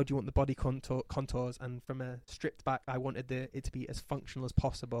 how do you want the body contours? And from a stripped back, I wanted it to be as functional as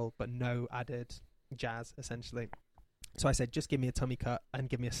possible, but no added jazz, essentially. So I said, just give me a tummy cut and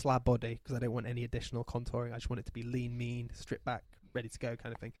give me a slab body, because I don't want any additional contouring. I just want it to be lean, mean, stripped back, ready to go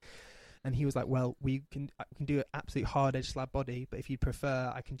kind of thing. And he was like, well, I can do an absolute hard edge slab body, but if you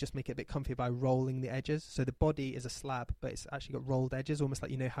prefer, I can just make it a bit comfier by rolling the edges. So the body is a slab, but it's actually got rolled edges, almost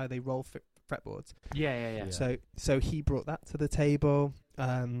like, you know, how they roll fretboards. Yeah. So he brought that to the table.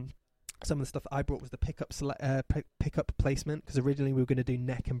 Some of the stuff I brought was the pickup placement, because originally we were going to do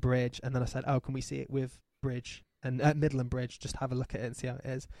neck and bridge, and then I said, oh, can we see it with bridge and middle and bridge, just have a look at it and see how it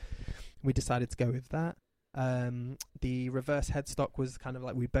is. We decided to go with that. The reverse headstock was kind of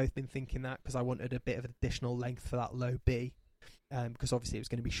like, we've both been thinking that, because I wanted a bit of additional length for that low B, because obviously it was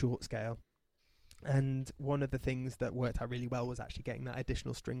going to be short scale. And one of the things that worked out really well was actually getting that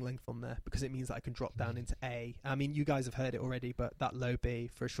additional string length on there, because it means that I can drop down into A. I mean, you guys have heard it already, but that low B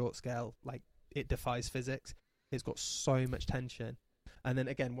for a short scale, like, it defies physics. It's got so much tension. And then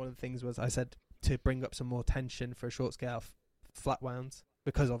again, one of the things was I said to bring up some more tension for a short scale flat wounds,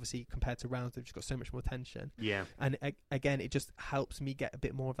 because obviously compared to rounds, they've just got so much more tension. Yeah. And again, it just helps me get a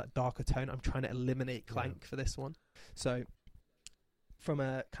bit more of that darker tone. I'm trying to eliminate clank for this one. So from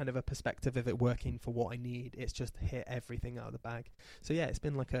a kind of a perspective of it working for what I need, it's just hit everything out of the bag. So yeah, it's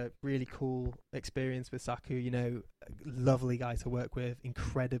been like a really cool experience with Saku. You know, lovely guy to work with,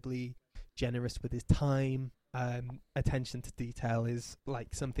 incredibly generous with his time. Attention to detail is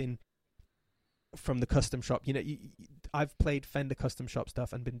like something from the custom shop. You know, I've played Fender custom shop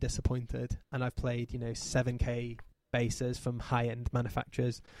stuff and been disappointed, and I've played, you know, 7K basses from high-end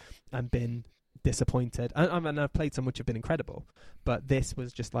manufacturers and been disappointed. And I've played some which have been incredible, but this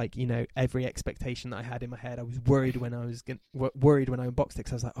was just like, you know, every expectation that I had in my head, I was worried when I unboxed it,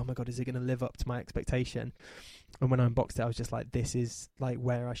 because I was like, oh my god, is it going to live up to my expectation? And when I unboxed it, I was just like, this is like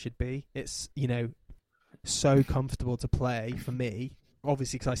where I should be. It's, you know, so comfortable to play for me,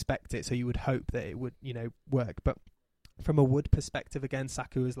 obviously, because I spec'd it, so you would hope that it would, you know, work. But from a wood perspective, again,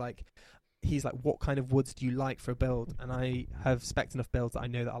 Saku is like, he's like, what kind of woods do you like for a build? And I have spec'd enough builds that I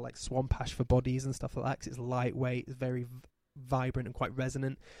know that I like swamp ash for bodies and stuff like that, because it's lightweight, it's very vibrant and quite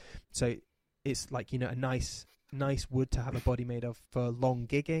resonant. So it's like, you know, a nice wood to have a body made of for long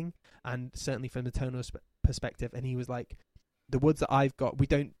gigging, and certainly from the tonal perspective. And he was like, the woods that I've got, we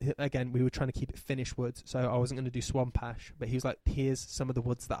were trying to keep it finished woods, so I wasn't going to do swamp ash, but he was like, here's some of the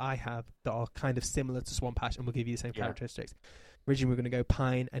woods that I have that are kind of similar to swamp ash and will give you the same characteristics. Originally we were going to go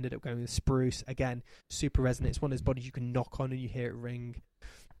pine, ended up going with spruce. Again, super resonant. It's one of those bodies you can knock on and you hear it ring.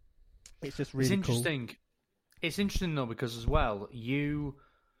 It's just really interesting. Cool. It's interesting though, because as well,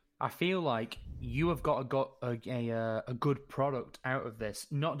 I feel like you have got a good product out of this,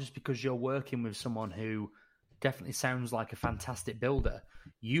 not just because you're working with someone who definitely sounds like a fantastic builder.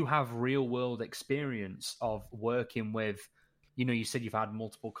 You have real world experience of working with, you know, you said you've had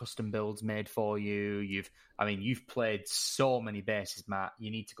multiple custom builds made for you. You've played so many basses, Matt.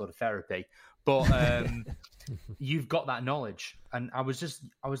 You need to go to therapy. But you've got that knowledge. And I was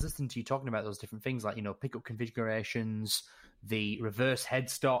listening to you talking about those different things, like, you know, pickup configurations, the reverse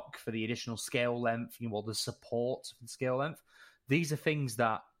headstock for the additional scale length, you know, the support for the scale length. These are things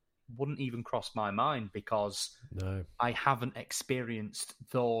that wouldn't even cross my mind, because I haven't experienced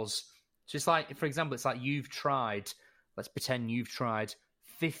those. Just like, for example, it's like let's pretend you've tried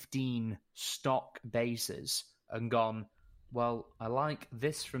 15 stock basses and gone, well, I like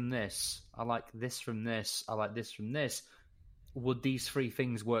this from this, I like this from this, I like this from this. Would these three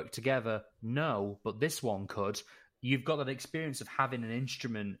things work together? No, but this one could. You've got that experience of having an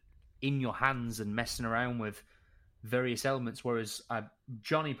instrument in your hands and messing around with various elements, whereas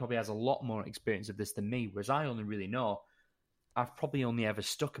Johnny probably has a lot more experience of this than me, whereas I only really know, I've probably only ever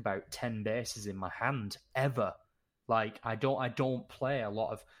stuck about 10 basses in my hand, ever. Like, I don't play a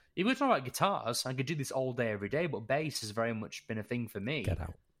lot of... If we're talking about guitars, I could do this all day, every day, but bass has very much been a thing for me. Get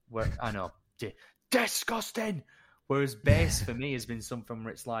out. Where, I know. Disgusting! Whereas bass for me has been something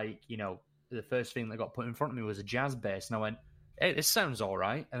where it's like, you know, the first thing that got put in front of me was a jazz bass, and I went, hey, this sounds all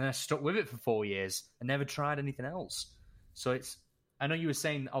right. And then I stuck with it for 4 years and never tried anything else. So it's... I know you were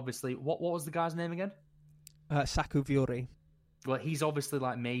saying, obviously... What was the guy's name again? Saku Viori. Well, he's obviously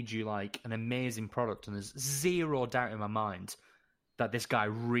like made you like an amazing product, and there's zero doubt in my mind that this guy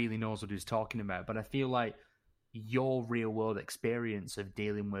really knows what he's talking about. But I feel like your real world experience of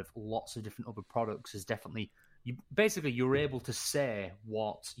dealing with lots of different other products is definitely... You're able to say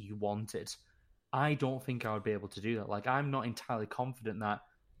what you wanted. I don't think I would be able to do that. Like, I'm not entirely confident that,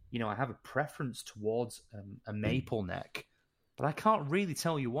 you know, I have a preference towards a maple neck, but I can't really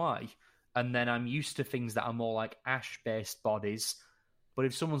tell you why. And then I'm used to things that are more like ash-based bodies. But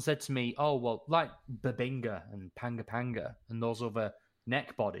if someone said to me, oh, well, like Babinga and Panga Panga and those other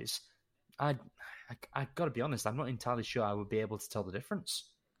neck bodies, I got to be honest, I'm not entirely sure I would be able to tell the difference.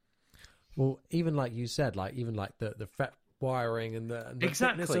 Well, even like you said, like even like the fret wiring and the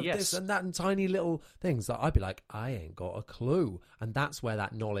exactly, thickness of yes. this and that and tiny little things that I'd be like, I ain't got a clue. And that's where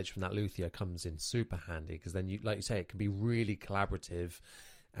that knowledge from that luthier comes in super handy, because then you, like you say, it can be really collaborative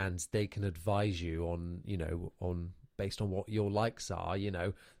and they can advise you on, you know, on based on what your likes are, you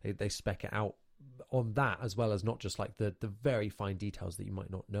know, they spec it out on that, as well as not just like the very fine details that you might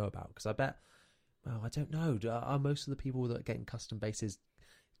not know about. Because I bet, well, I don't know, are most of the people that are getting custom bases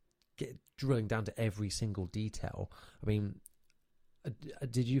drilling down to every single detail? I mean,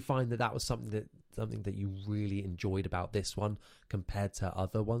 did you find that was something that you really enjoyed about this one compared to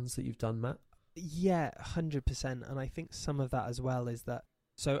other ones that you've done, Matt? Yeah, 100%. And I think some of that as well is that,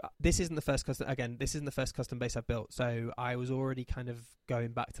 so this isn't the first custom base I've built. So I was already kind of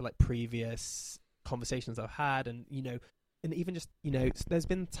going back to like previous conversations I've had, and you know, and even just, you know, there's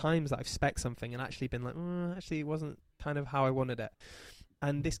been times that I've spec'd something and actually been like, actually it wasn't kind of how I wanted it.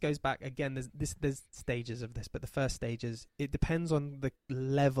 And this goes back again. There's stages of this, but the first stage is, it depends on the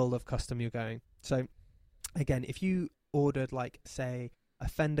level of custom you're going. So, again, if you ordered like, say, a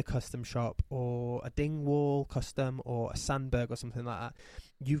Fender custom shop or a Dingwall custom or a Sandberg or something like that,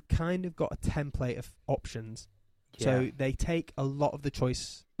 you've kind of got a template of options. Yeah. So they take a lot of the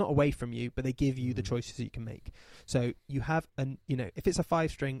choice not away from you, but they give you the choices that you can make. So you have if it's a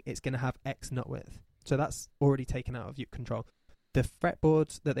 5-string, it's going to have X nut width. So that's already taken out of your control. The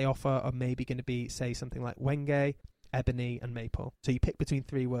fretboards that they offer are maybe going to be, say, something like Wenge, Ebony, and Maple. So you pick between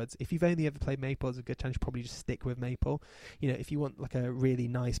 3 woods. If you've only ever played Maple, there's a good chance you probably just stick with Maple. You know, if you want like a really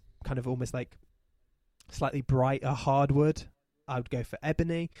nice kind of almost like slightly brighter hardwood, I would go for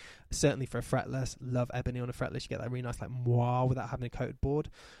Ebony. Certainly for a fretless, love Ebony on a fretless. You get that really nice like moire without having a coated board.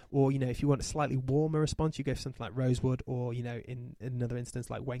 Or, you know, if you want a slightly warmer response, you go for something like Rosewood, or, you know, in another instance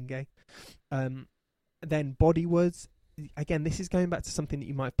like Wenge. Then body woods. Again, this is going back to something that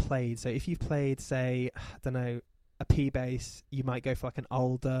you might have played. So if you've played, say, I don't know, a P bass, you might go for like an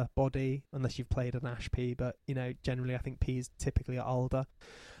Alder body, unless you've played an Ash P. But, you know, generally I think P's typically are Alder.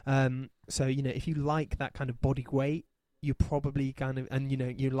 So, you know, if you like that kind of body weight, you probably kind of, and, you know,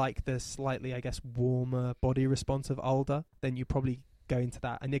 you like the slightly, I guess, warmer body response of Alder, then you probably go into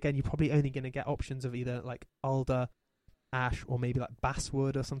that. And again, you're probably only going to get options of either like Alder, Ash, or maybe like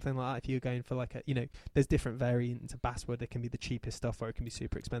basswood or something like that. If you're going for like a, you know, there's different variants of basswood. It can be the cheapest stuff, or it can be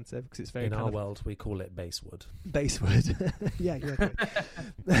super expensive, because it's very in our world we call it basswood. Basswood. Yeah, exactly.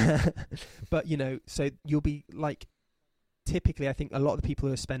 But, you know, so you'll be like, typically I think a lot of the people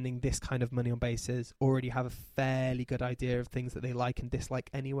who are spending this kind of money on basses already have a fairly good idea of things that they like and dislike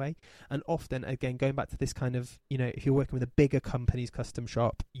anyway. And often, again, going back to this kind of, you know, if you're working with a bigger company's custom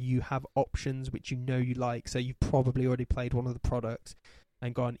shop, you have options which you know you like. So you've probably already played one of the products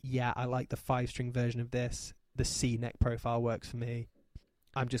and gone, yeah, I like the 5-string version of this. The C neck profile works for me.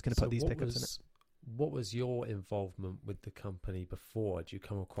 I'm just going to put these pickups in it. What was your involvement with the company before? Did you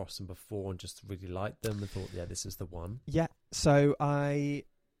come across them before and just really liked them and thought, yeah, this is the one? Yeah, so I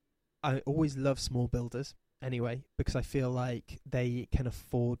always love small builders anyway, because I feel like they can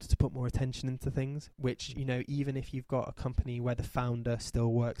afford to put more attention into things, which, you know, even if you've got a company where the founder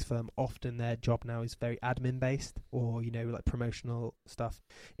still works for them, often their job now is very admin based, or, you know, like promotional stuff.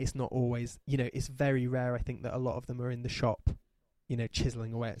 It's not always, you know, it's very rare, I think, that a lot of them are in the shop, you know,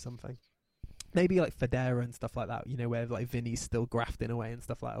 chiseling away at something. Maybe like Federa and stuff like that, you know, where like Vinny's still grafting away and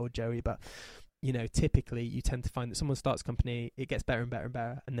stuff like that, or Joey. But, you know, typically you tend to find that someone starts a company, it gets better and better and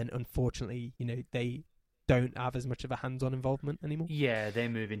better, and then unfortunately, you know, they don't have as much of a hands-on involvement anymore. Yeah, they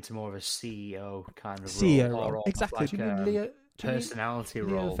move into more of a CEO kind of CEO role. role. Exactly. Like, do you mean Leo, personality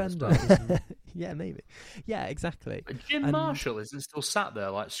Leo role. Fender? Yeah, maybe. Yeah, exactly. But Jim Marshall isn't still sat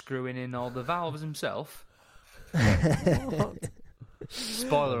there like screwing in all the valves himself. What?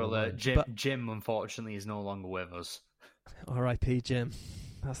 Spoiler alert, Jim unfortunately is no longer with us. R.I.P. Jim.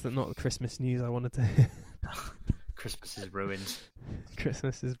 That's not the Christmas news I wanted to hear. Christmas is ruined.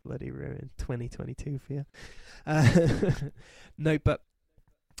 Christmas is bloody ruined. 2022 for you. No, but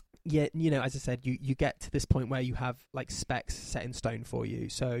yeah, you know, as I said, you get to this point where you have like specs set in stone for you.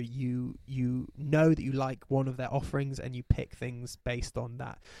 So you know that you like one of their offerings and you pick things based on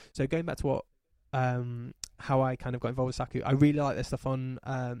that. So going back to what how I kind of got involved with Saku, I really like their stuff on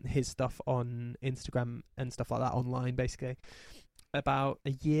his stuff on Instagram and stuff like that online. Basically, about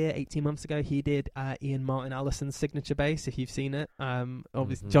a year, 18 months ago, he did Ian Martin Allison's signature bass. If you've seen it,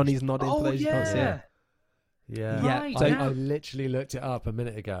 obviously Johnny's nodding for those who can't see it. Yeah, right, so I literally looked it up a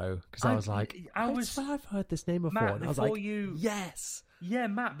minute ago because I was like, I've heard this name before, Matt, and I was like, yes. Yeah,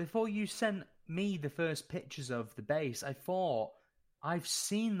 Matt, before you sent me the first pictures of the bass, I thought I've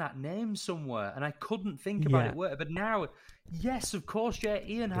seen that name somewhere, and I couldn't think about it. But now, yes, of course, yeah,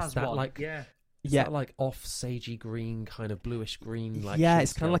 Ian has one. That like off sagey green, kind of bluish green? Like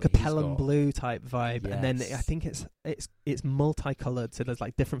it's kind of like a Pelham blue type vibe, yes. and then I think it's multicolored, so there's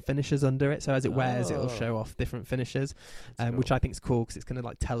like different finishes under it. So as it wears, it'll show off different finishes, cool. Which I think is cool because it's going to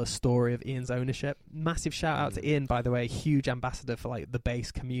like tell a story of Ian's ownership. Massive shout out to Ian, by the way, huge ambassador for like the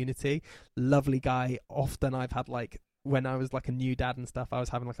bass community. Lovely guy. Often I've had like, when I was like a new dad and stuff, I was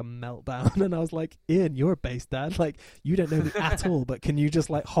having like a meltdown, and I was like, Ian, you're a bass dad, like you don't know me at all, but can you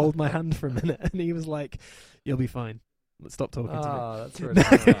just like hold my hand for a minute? And he was like, you'll be fine, let's stop talking to me.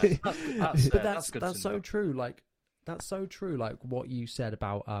 That's really nice. But that's so true. Like that's so true. Like what you said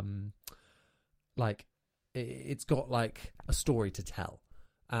about like it's got like a story to tell,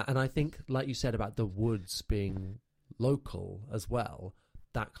 and I think like you said about the woods being local as well,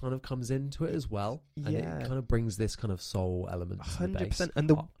 that kind of comes into it as well, and it kind of brings this kind of soul element to the bass. 100%. And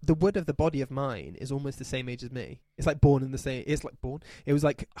the wood of the body of mine is almost the same age as me. It's like born in the same. It's like born. It was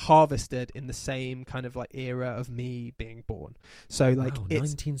like harvested in the same kind of like era of me being born. So like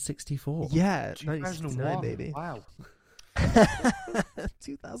it's 1964. Yeah, 2001, baby. Wow.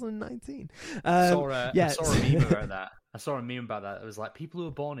 2019. I saw a meme about that. It was like people who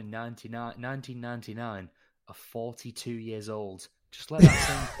were born in 1999 are 42 years old. Just let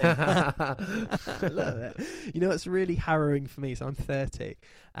that sink in. I love it. You know, it's really harrowing for me. So I'm 30,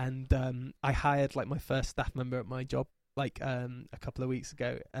 and I hired like my first staff member at my job like a couple of weeks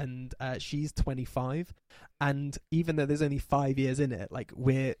ago, and she's 25, and even though there's only 5 years in it, like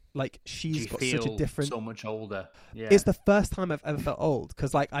we're like she's got such a different, so much older. Yeah, it's the first time I've ever felt old,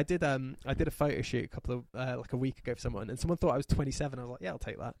 because like I did a photo shoot a week ago for someone, and someone thought I was 27. I was like, yeah, I'll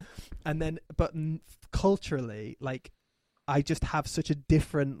take that. And then, but culturally, like, I just have such a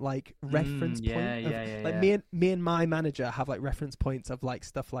different like reference point. Me and my manager have like reference points of like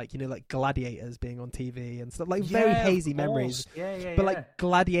stuff like, you know, like Gladiators being on TV and stuff, like very hazy memories. But like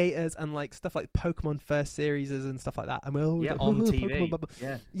Gladiators and like stuff like Pokemon first series and stuff like that. And we're always like, on TV. Pokemon, blah, blah.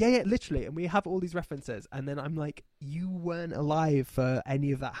 Yeah, literally. And we have all these references, and then I'm like, you weren't alive for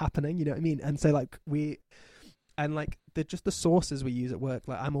any of that happening. You know what I mean? And so like they're just the sources we use at work.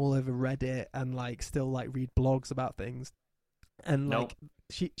 Like I'm all over Reddit and like still like read blogs about things. And like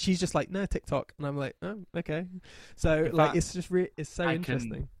she's just like, no, TikTok, and I'm like, oh, okay. So in fact, it's just it's so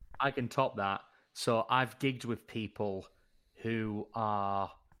interesting. I can top that. So I've gigged with people who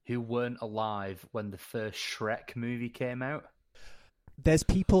weren't alive when the first Shrek movie came out. There's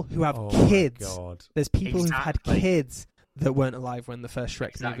people who have kids. There's people who've had kids that weren't alive when the first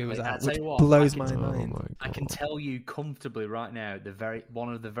Shrek movie was out, which blows my mind. I can tell you comfortably right now,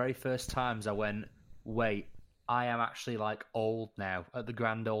 one of the very first times I went, wait, I am actually like old now at the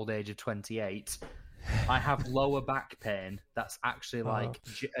grand old age of 28. I have lower back pain. That's actually like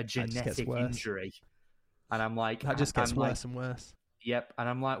a genetic injury. And I'm like, that just gets worse and worse. Yep. And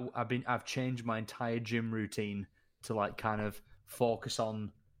I'm like, I've changed my entire gym routine to like kind of focus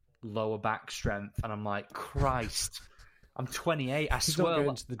on lower back strength. And I'm like, Christ, I'm 28. I swear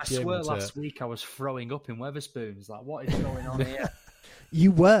last week I was throwing up in Wetherspoons. Like, what is going on here?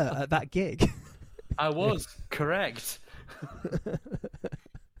 You were at that gig. I was correct.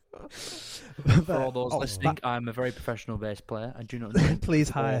 For all those listening, I'm a very professional bass player. I do not need please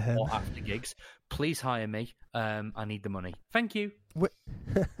hire him or after gigs. Please hire me. I need the money. Thank you.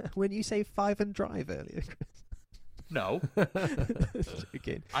 When you say 5 and drive earlier, Chris. No.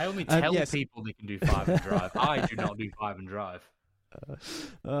 Joking. I only tell people they can do 5 and drive. I do not do 5 and drive.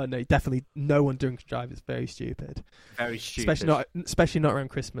 No, definitely no one doing drive is very stupid. Very stupid. Especially not around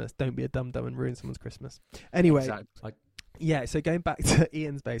Christmas. Don't be a dum and ruin someone's Christmas. Anyway, exactly. So going back to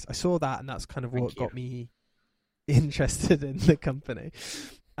Ian's bass, I saw that, and that's kind of what got me interested in the company.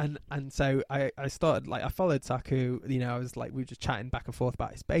 And so I started, like, I followed Saku. You know, I was like, we were just chatting back and forth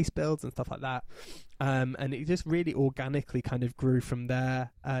about his bass builds and stuff like that. And it just really organically kind of grew from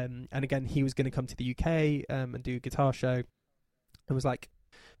there. And again, he was going to come to the UK and do a guitar show. It was like,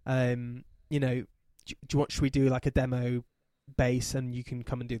 you know, should we do like a demo bass and you can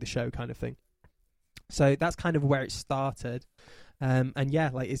come and do the show kind of thing. So that's kind of where it started. And yeah,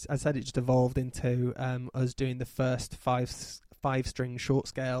 like I said, it just evolved into us doing the first five string short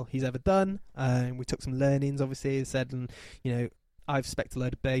scale he's ever done. We took some learnings, obviously, as said, and you know, I've spec'd a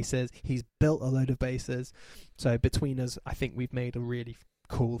load of basses. He's built a load of basses. So between us, I think we've made a really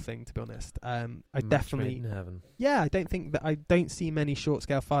cool thing, to be honest. I definitely, I don't see many short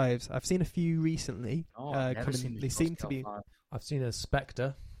scale 5s. I've seen a few recently. They seem to be. I've seen a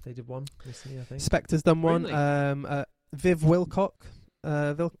Spectre. They did one recently, I think. Spectre's done one. Really? Viv Wilcox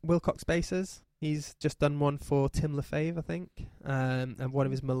basses. He's just done one for Tim Lefebvre, I think, and one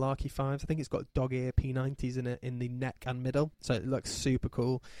of his Malarkey 5s. I think it's got dog ear P90s in it in the neck and middle, so it looks super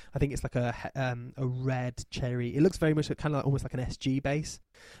cool. I think it's like a red cherry. It looks very much kind of like, almost like an SG bass,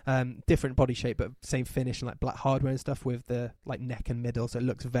 different body shape but same finish and like black hardware and stuff with the like neck and middle, so it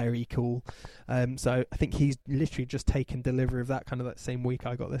looks very cool. So I think he's literally just taken delivery of that kind of that same week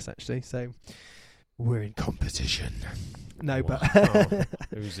I got this actually. So we're in competition. No, but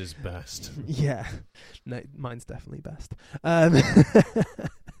whose is best? Yeah, no, mine's definitely best.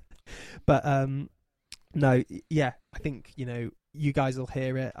 But no, yeah, I think you guys will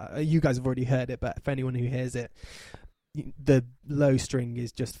hear it. You guys have already heard it, but for anyone who hears it, the low string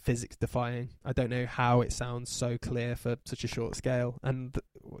is just physics defying. I don't know how it sounds so clear for such a short scale, and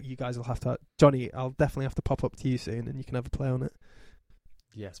you guys will have to. Johnny, I'll definitely have to pop up to you soon, and you can have a play on it.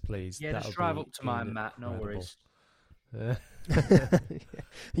 Yes, please. Yeah, just drive up to mine, Matt. No worries. Are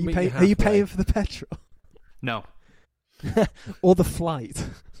you paying for the petrol? No. Or the flight?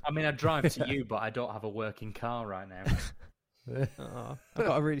 I mean, I drive to you, but I don't have a working car right now. I've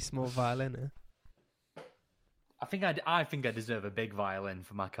got a really small violin here. I think I deserve a big violin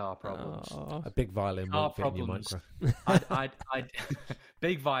for my car problems. A big violin won't fit in your micro. I'd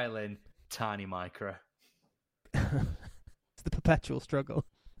big violin, tiny micro. It's the perpetual struggle.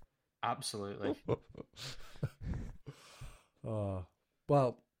 Absolutely.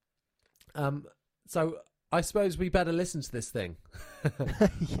 Well, so I suppose we better listen to this thing.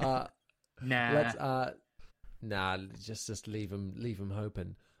 Nah. Let's just leave them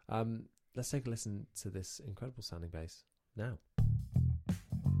hoping. Let's take a listen to this incredible sounding bass now.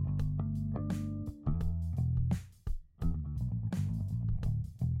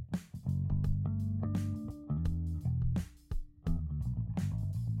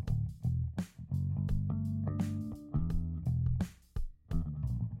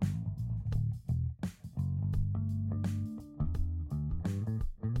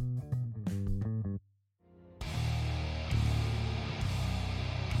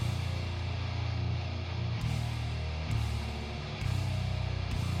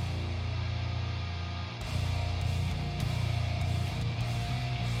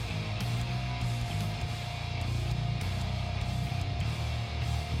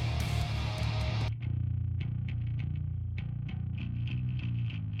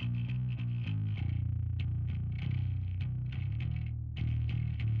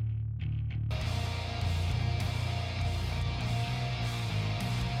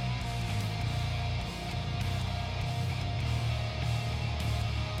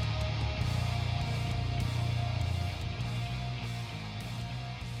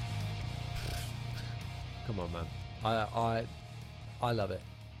 Come on, man. I love it.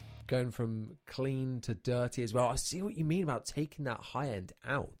 Going from clean to dirty as well. I see what you mean about taking that high end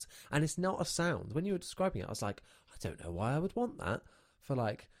out. And it's not a sound. When you were describing it, I was like, I don't know why I would want that for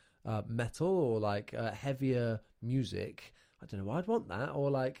like metal or like heavier music. I don't know why I'd want that.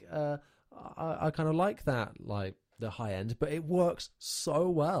 Or like I kind of like that, like the high end, but it works so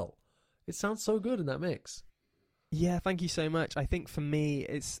well. It sounds so good in that mix. Yeah, thank you so much. I think for me,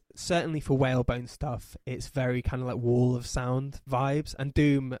 it's certainly for Whalebone stuff, it's very kind of like wall of sound vibes, and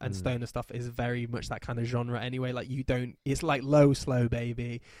Doom and Stoner stuff is very much that kind of genre anyway. Like it's like low, slow,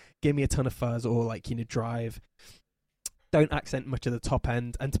 baby, give me a ton of fuzz, or like, drive. Don't accent much of the top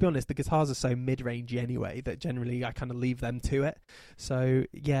end. And to be honest, the guitars are so mid-rangey anyway that generally I kind of leave them to it. So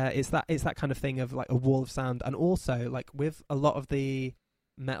yeah, it's that kind of thing of like a wall of sound. And also like with a lot of the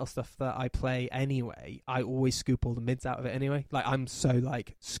metal stuff that I play anyway, I always scoop all the mids out of it anyway. Like I'm so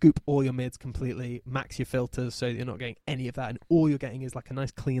like, scoop all your mids completely, max your filters so that you're not getting any of that, and all you're getting is like a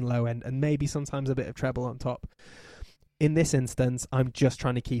nice clean low end and maybe sometimes a bit of treble on top. In this instance, I'm just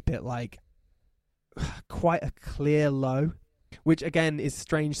trying to keep it like quite a clear low, which again is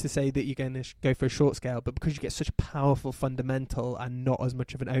strange to say that you're going to go for a short scale, but because you get such a powerful fundamental and not as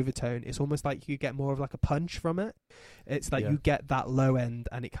much of an overtone, it's almost like you get more of like a punch from it. It's like you get that low end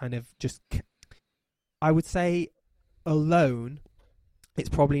and it kind of just, I would say alone, it's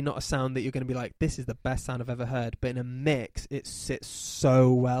probably not a sound that you're going to be like, this is the best sound I've ever heard, but in a mix it sits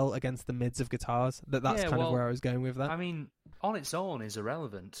so well against the mids of guitars that's kind of where I was going with that. I mean, on its own is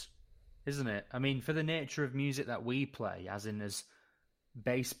irrelevant, isn't it? I mean, for the nature of music that we play, as in as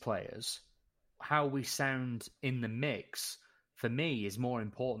bass players, how we sound in the mix, for me, is more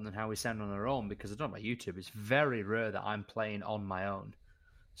important than how we sound on our own, because I don't know about YouTube, it's very rare that I'm playing on my own.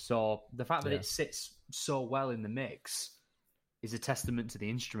 So the fact that it sits so well in the mix is a testament to the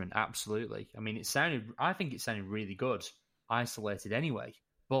instrument, absolutely. I mean, I think it sounded really good, isolated anyway.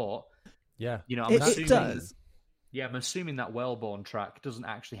 But, yeah, I'm assuming... It does. Yeah, I'm assuming that Whalebone track doesn't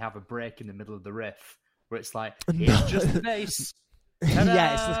actually have a break in the middle of the riff where it's like, it's just the bass.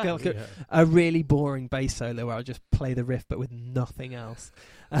 Yeah, it's just like a really boring bass solo where I'll just play the riff but with nothing else.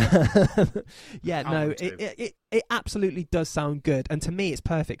 It absolutely does sound good, and to me it's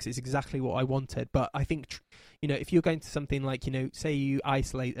perfect. It's exactly what I wanted. But I think if you're going to something like, say you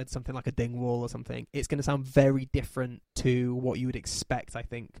isolated something like a Dingwall or something, it's going to sound very different to what you would expect, I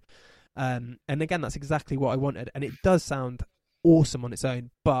think. And again, that's exactly what I wanted, and it does sound awesome on its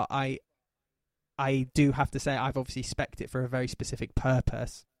own. But I do have to say, I've obviously spec'd it for a very specific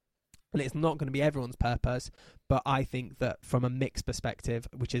purpose, and it's not going to be everyone's purpose, but I think that from a mix perspective,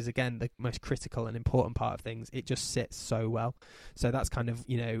 which is, again, the most critical and important part of things, it just sits so well. So that's kind of,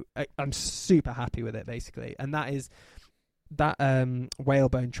 I'm super happy with it, basically. And that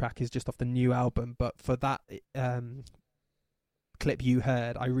Whalebone track is just off the new album, but for that clip you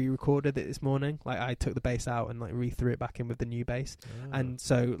heard, I re-recorded it this morning. Like, I took the bass out and like re-threw it back in with the new bass. And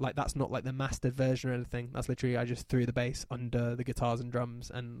so like that's not like the mastered version or anything. That's literally, I just threw the bass under the guitars and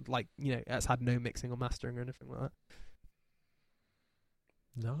drums, and like, it's had no mixing or mastering or anything like that.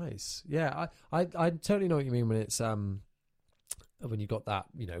 Nice. Yeah, I totally know what you mean when it's when you got that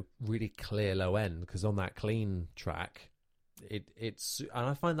really clear low end, because on that clean track it's, and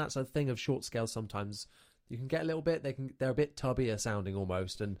I find that's a thing of short scales sometimes. You can get a little bit, they're a bit tubbier sounding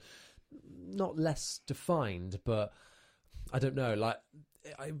almost, and not less defined, but I don't know, like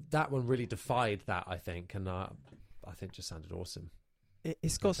that one really defied that, I think, and I think just sounded awesome.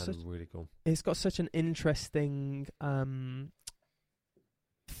 It's got really cool. It's got such an interesting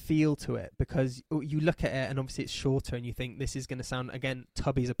feel to it, because you look at it and obviously it's shorter and you think this is going to sound, again,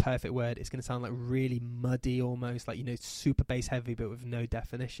 tubby is a perfect word, it's going to sound like really muddy almost, like super bass heavy but with no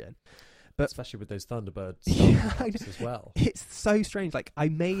definition. But especially with those Thunderbirds as well. It's so strange. Like, I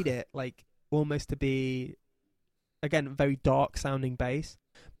made it like almost to be, again, very dark sounding bass,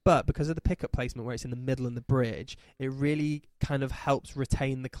 but because of the pickup placement where it's in the middle and the bridge, it really kind of helps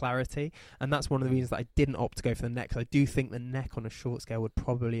retain the clarity. And that's one of the reasons that I didn't opt to go for the neck, because I do think the neck on a short scale would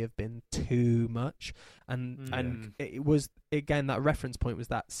probably have been too much. And it was, again, that reference point was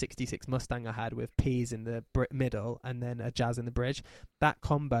that 66 Mustang I had with P's in the middle and then a Jazz in the bridge. That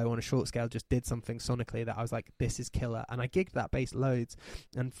combo on a short scale just did something sonically that I was like, this is killer. And I gigged that bass loads.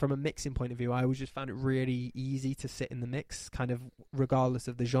 And from a mixing point of view, I always just found it really easy to sit in the mix, kind of regardless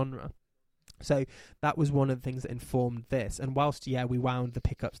of the genre. So that was one of the things that informed this. And whilst, we wound the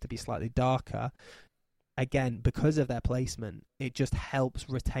pickups to be slightly darker, again, because of their placement, it just helps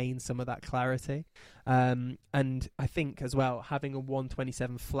retain some of that clarity. And I think as well, having a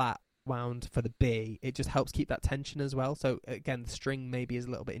 127 flat wound for the B, it just helps keep that tension as well. So again, the string maybe is a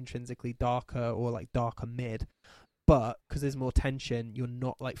little bit intrinsically darker or like darker mid, but because there's more tension, you're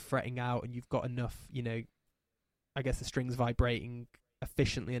not like fretting out, and you've got enough, I guess the strings vibrating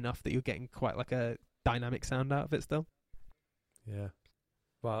efficiently enough that you're getting quite like a dynamic sound out of it still. Yeah.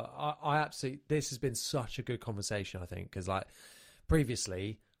 Well, I absolutely, this has been such a good conversation, I think, because like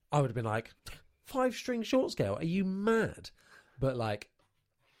previously I would have been like, 5-string short scale, are you mad? But like,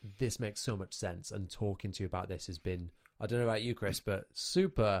 this makes so much sense, and talking to you about this has been, I don't know about you, Chris, but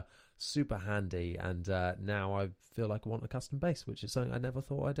super, super handy. And now I feel like I want a custom bass, which is something I never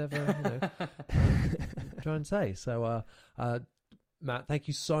thought I'd ever try and say. So Matt, thank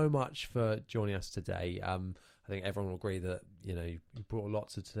you so much for joining us today. I think everyone will agree that you brought a lot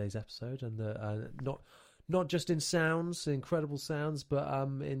to today's episode, and not just in sounds, incredible sounds, but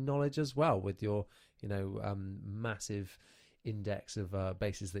in knowledge as well, with your massive index of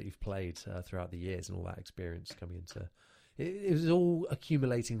basses that you've played throughout the years, and all that experience coming into it was all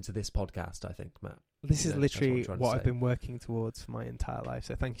accumulating to this podcast, I think, Matt. This is literally what I've been working towards for my entire life.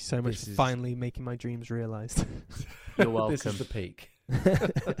 So thank you so much for finally making my dreams realised. You're welcome. This is the peak.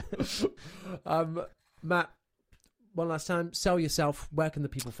 Matt, one last time, sell yourself. Where can the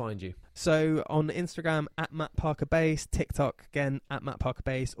people find you? So on Instagram at Matt Parker Bass, TikTok again at Matt Parker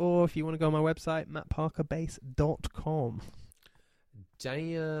Bass, or if you want to go on my website, mattparkerbass.com.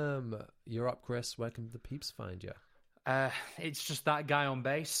 Damn, you're up, Chris. Where can the peeps find you? It's just that guy on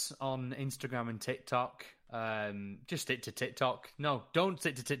bass on Instagram and TikTok. Just stick to TikTok. No, don't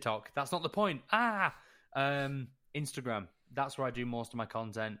stick to TikTok. That's not the point. Instagram. That's where I do most of my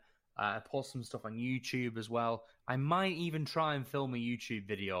content. I post some stuff on YouTube as well. I might even try and film a YouTube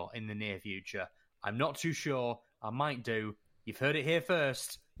video in the near future. I'm not too sure. I might do. You've heard it here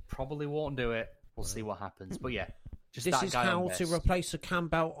first. Probably won't do it. We'll see what happens. But yeah. Just this is how to replace a cam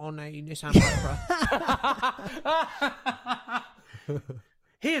belt on a Nissan Micra.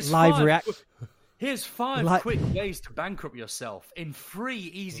 Here's live Here's 5 quick ways to bankrupt yourself in 3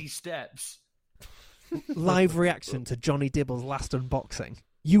 easy steps. live reaction to Johnny Dibble's last unboxing.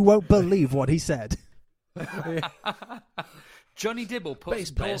 You won't believe what he said. Johnny Dibble puts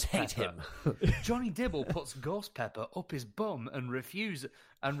Bass players ghost hate pepper. him. Johnny Dibble puts ghost pepper up his bum and refuse.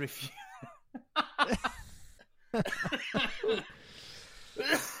 That's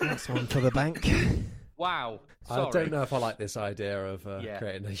one for the bank. Wow. Sorry. I don't know if I like this idea of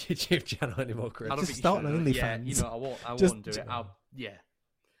creating a YouTube channel anymore, Chris. Just start an OnlyFans. Yeah, you know, I won't do it. I'll be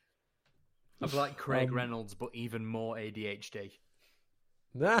like Craig Reynolds, but even more ADHD.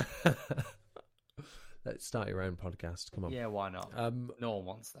 Let's start your own podcast. Come on. Yeah, why not? No one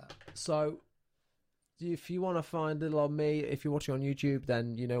wants that. So, if you want to find little old me, if you're watching on YouTube,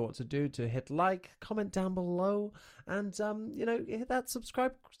 then you know what to do. To hit like, comment down below, and hit that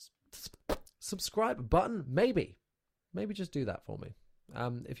subscribe button. Maybe just do that for me.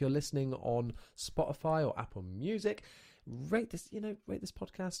 If you're listening on Spotify or Apple Music, rate this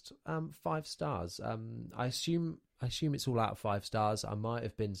podcast 5 stars. I assume it's all out of 5 stars. I might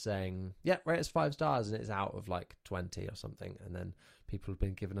have been saying, rate us 5 stars, and it's out of like 20 or something, and then people have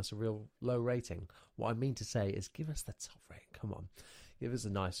been giving us a real low rating. What I mean to say is give us the top rating. Come on, give us a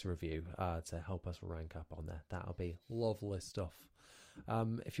nice review to help us rank up on there. That'll be lovely stuff.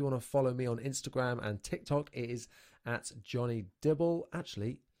 If you want to follow me on Instagram and TikTok, it is at Johnny Dibble.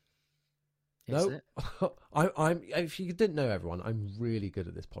 Actually, no, I'm. If you didn't know, everyone, I'm really good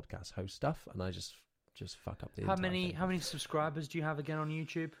at this podcast host stuff, and I just fuck up the. How many subscribers do you have again on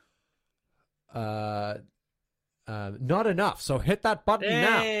YouTube? Not enough. So hit that button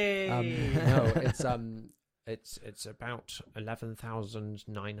now. No, it's about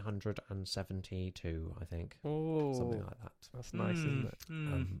 11,972, I think. Oh, something like that. That's nice, isn't it?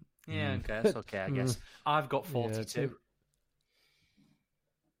 Yeah, okay, that's okay, I guess. I've got 42. Yeah,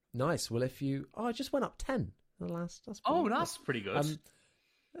 nice. Well, if you... I just went up 10 the last... That's pretty good.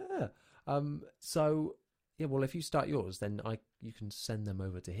 So, well, if you start yours, then you can send them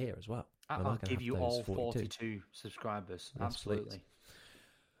over to here as well. I'll give you all 42 subscribers. Yes, absolutely.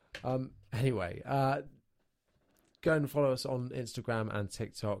 Anyway, go and follow us on Instagram and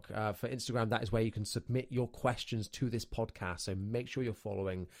TikTok. For Instagram, that is where you can submit your questions to this podcast. So make sure you're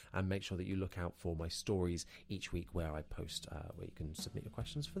following, and make sure that you look out for my stories each week where I post, where you can submit your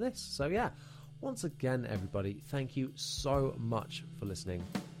questions for this. So once again, everybody, thank you so much for listening,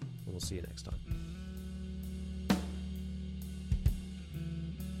 and we'll see you next time.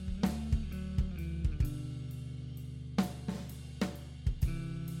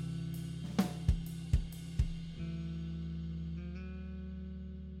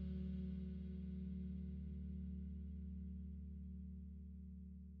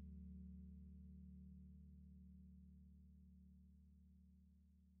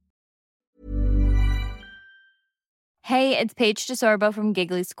 Hey, it's Paige DeSorbo from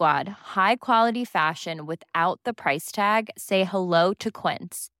Giggly Squad. High quality fashion without the price tag. Say hello to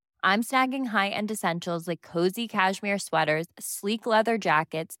Quince. I'm snagging high-end essentials like cozy cashmere sweaters, sleek leather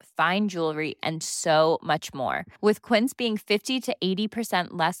jackets, fine jewelry, and so much more. With Quince being 50 to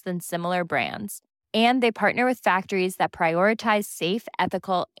 80% less than similar brands. And they partner with factories that prioritize safe,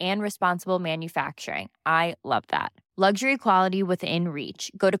 ethical, and responsible manufacturing. I love that. Luxury quality within reach.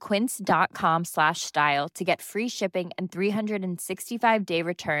 Go to quince.com/style to get free shipping and 365-day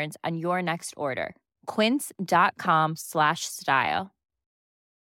returns on your next order. Quince.com/style.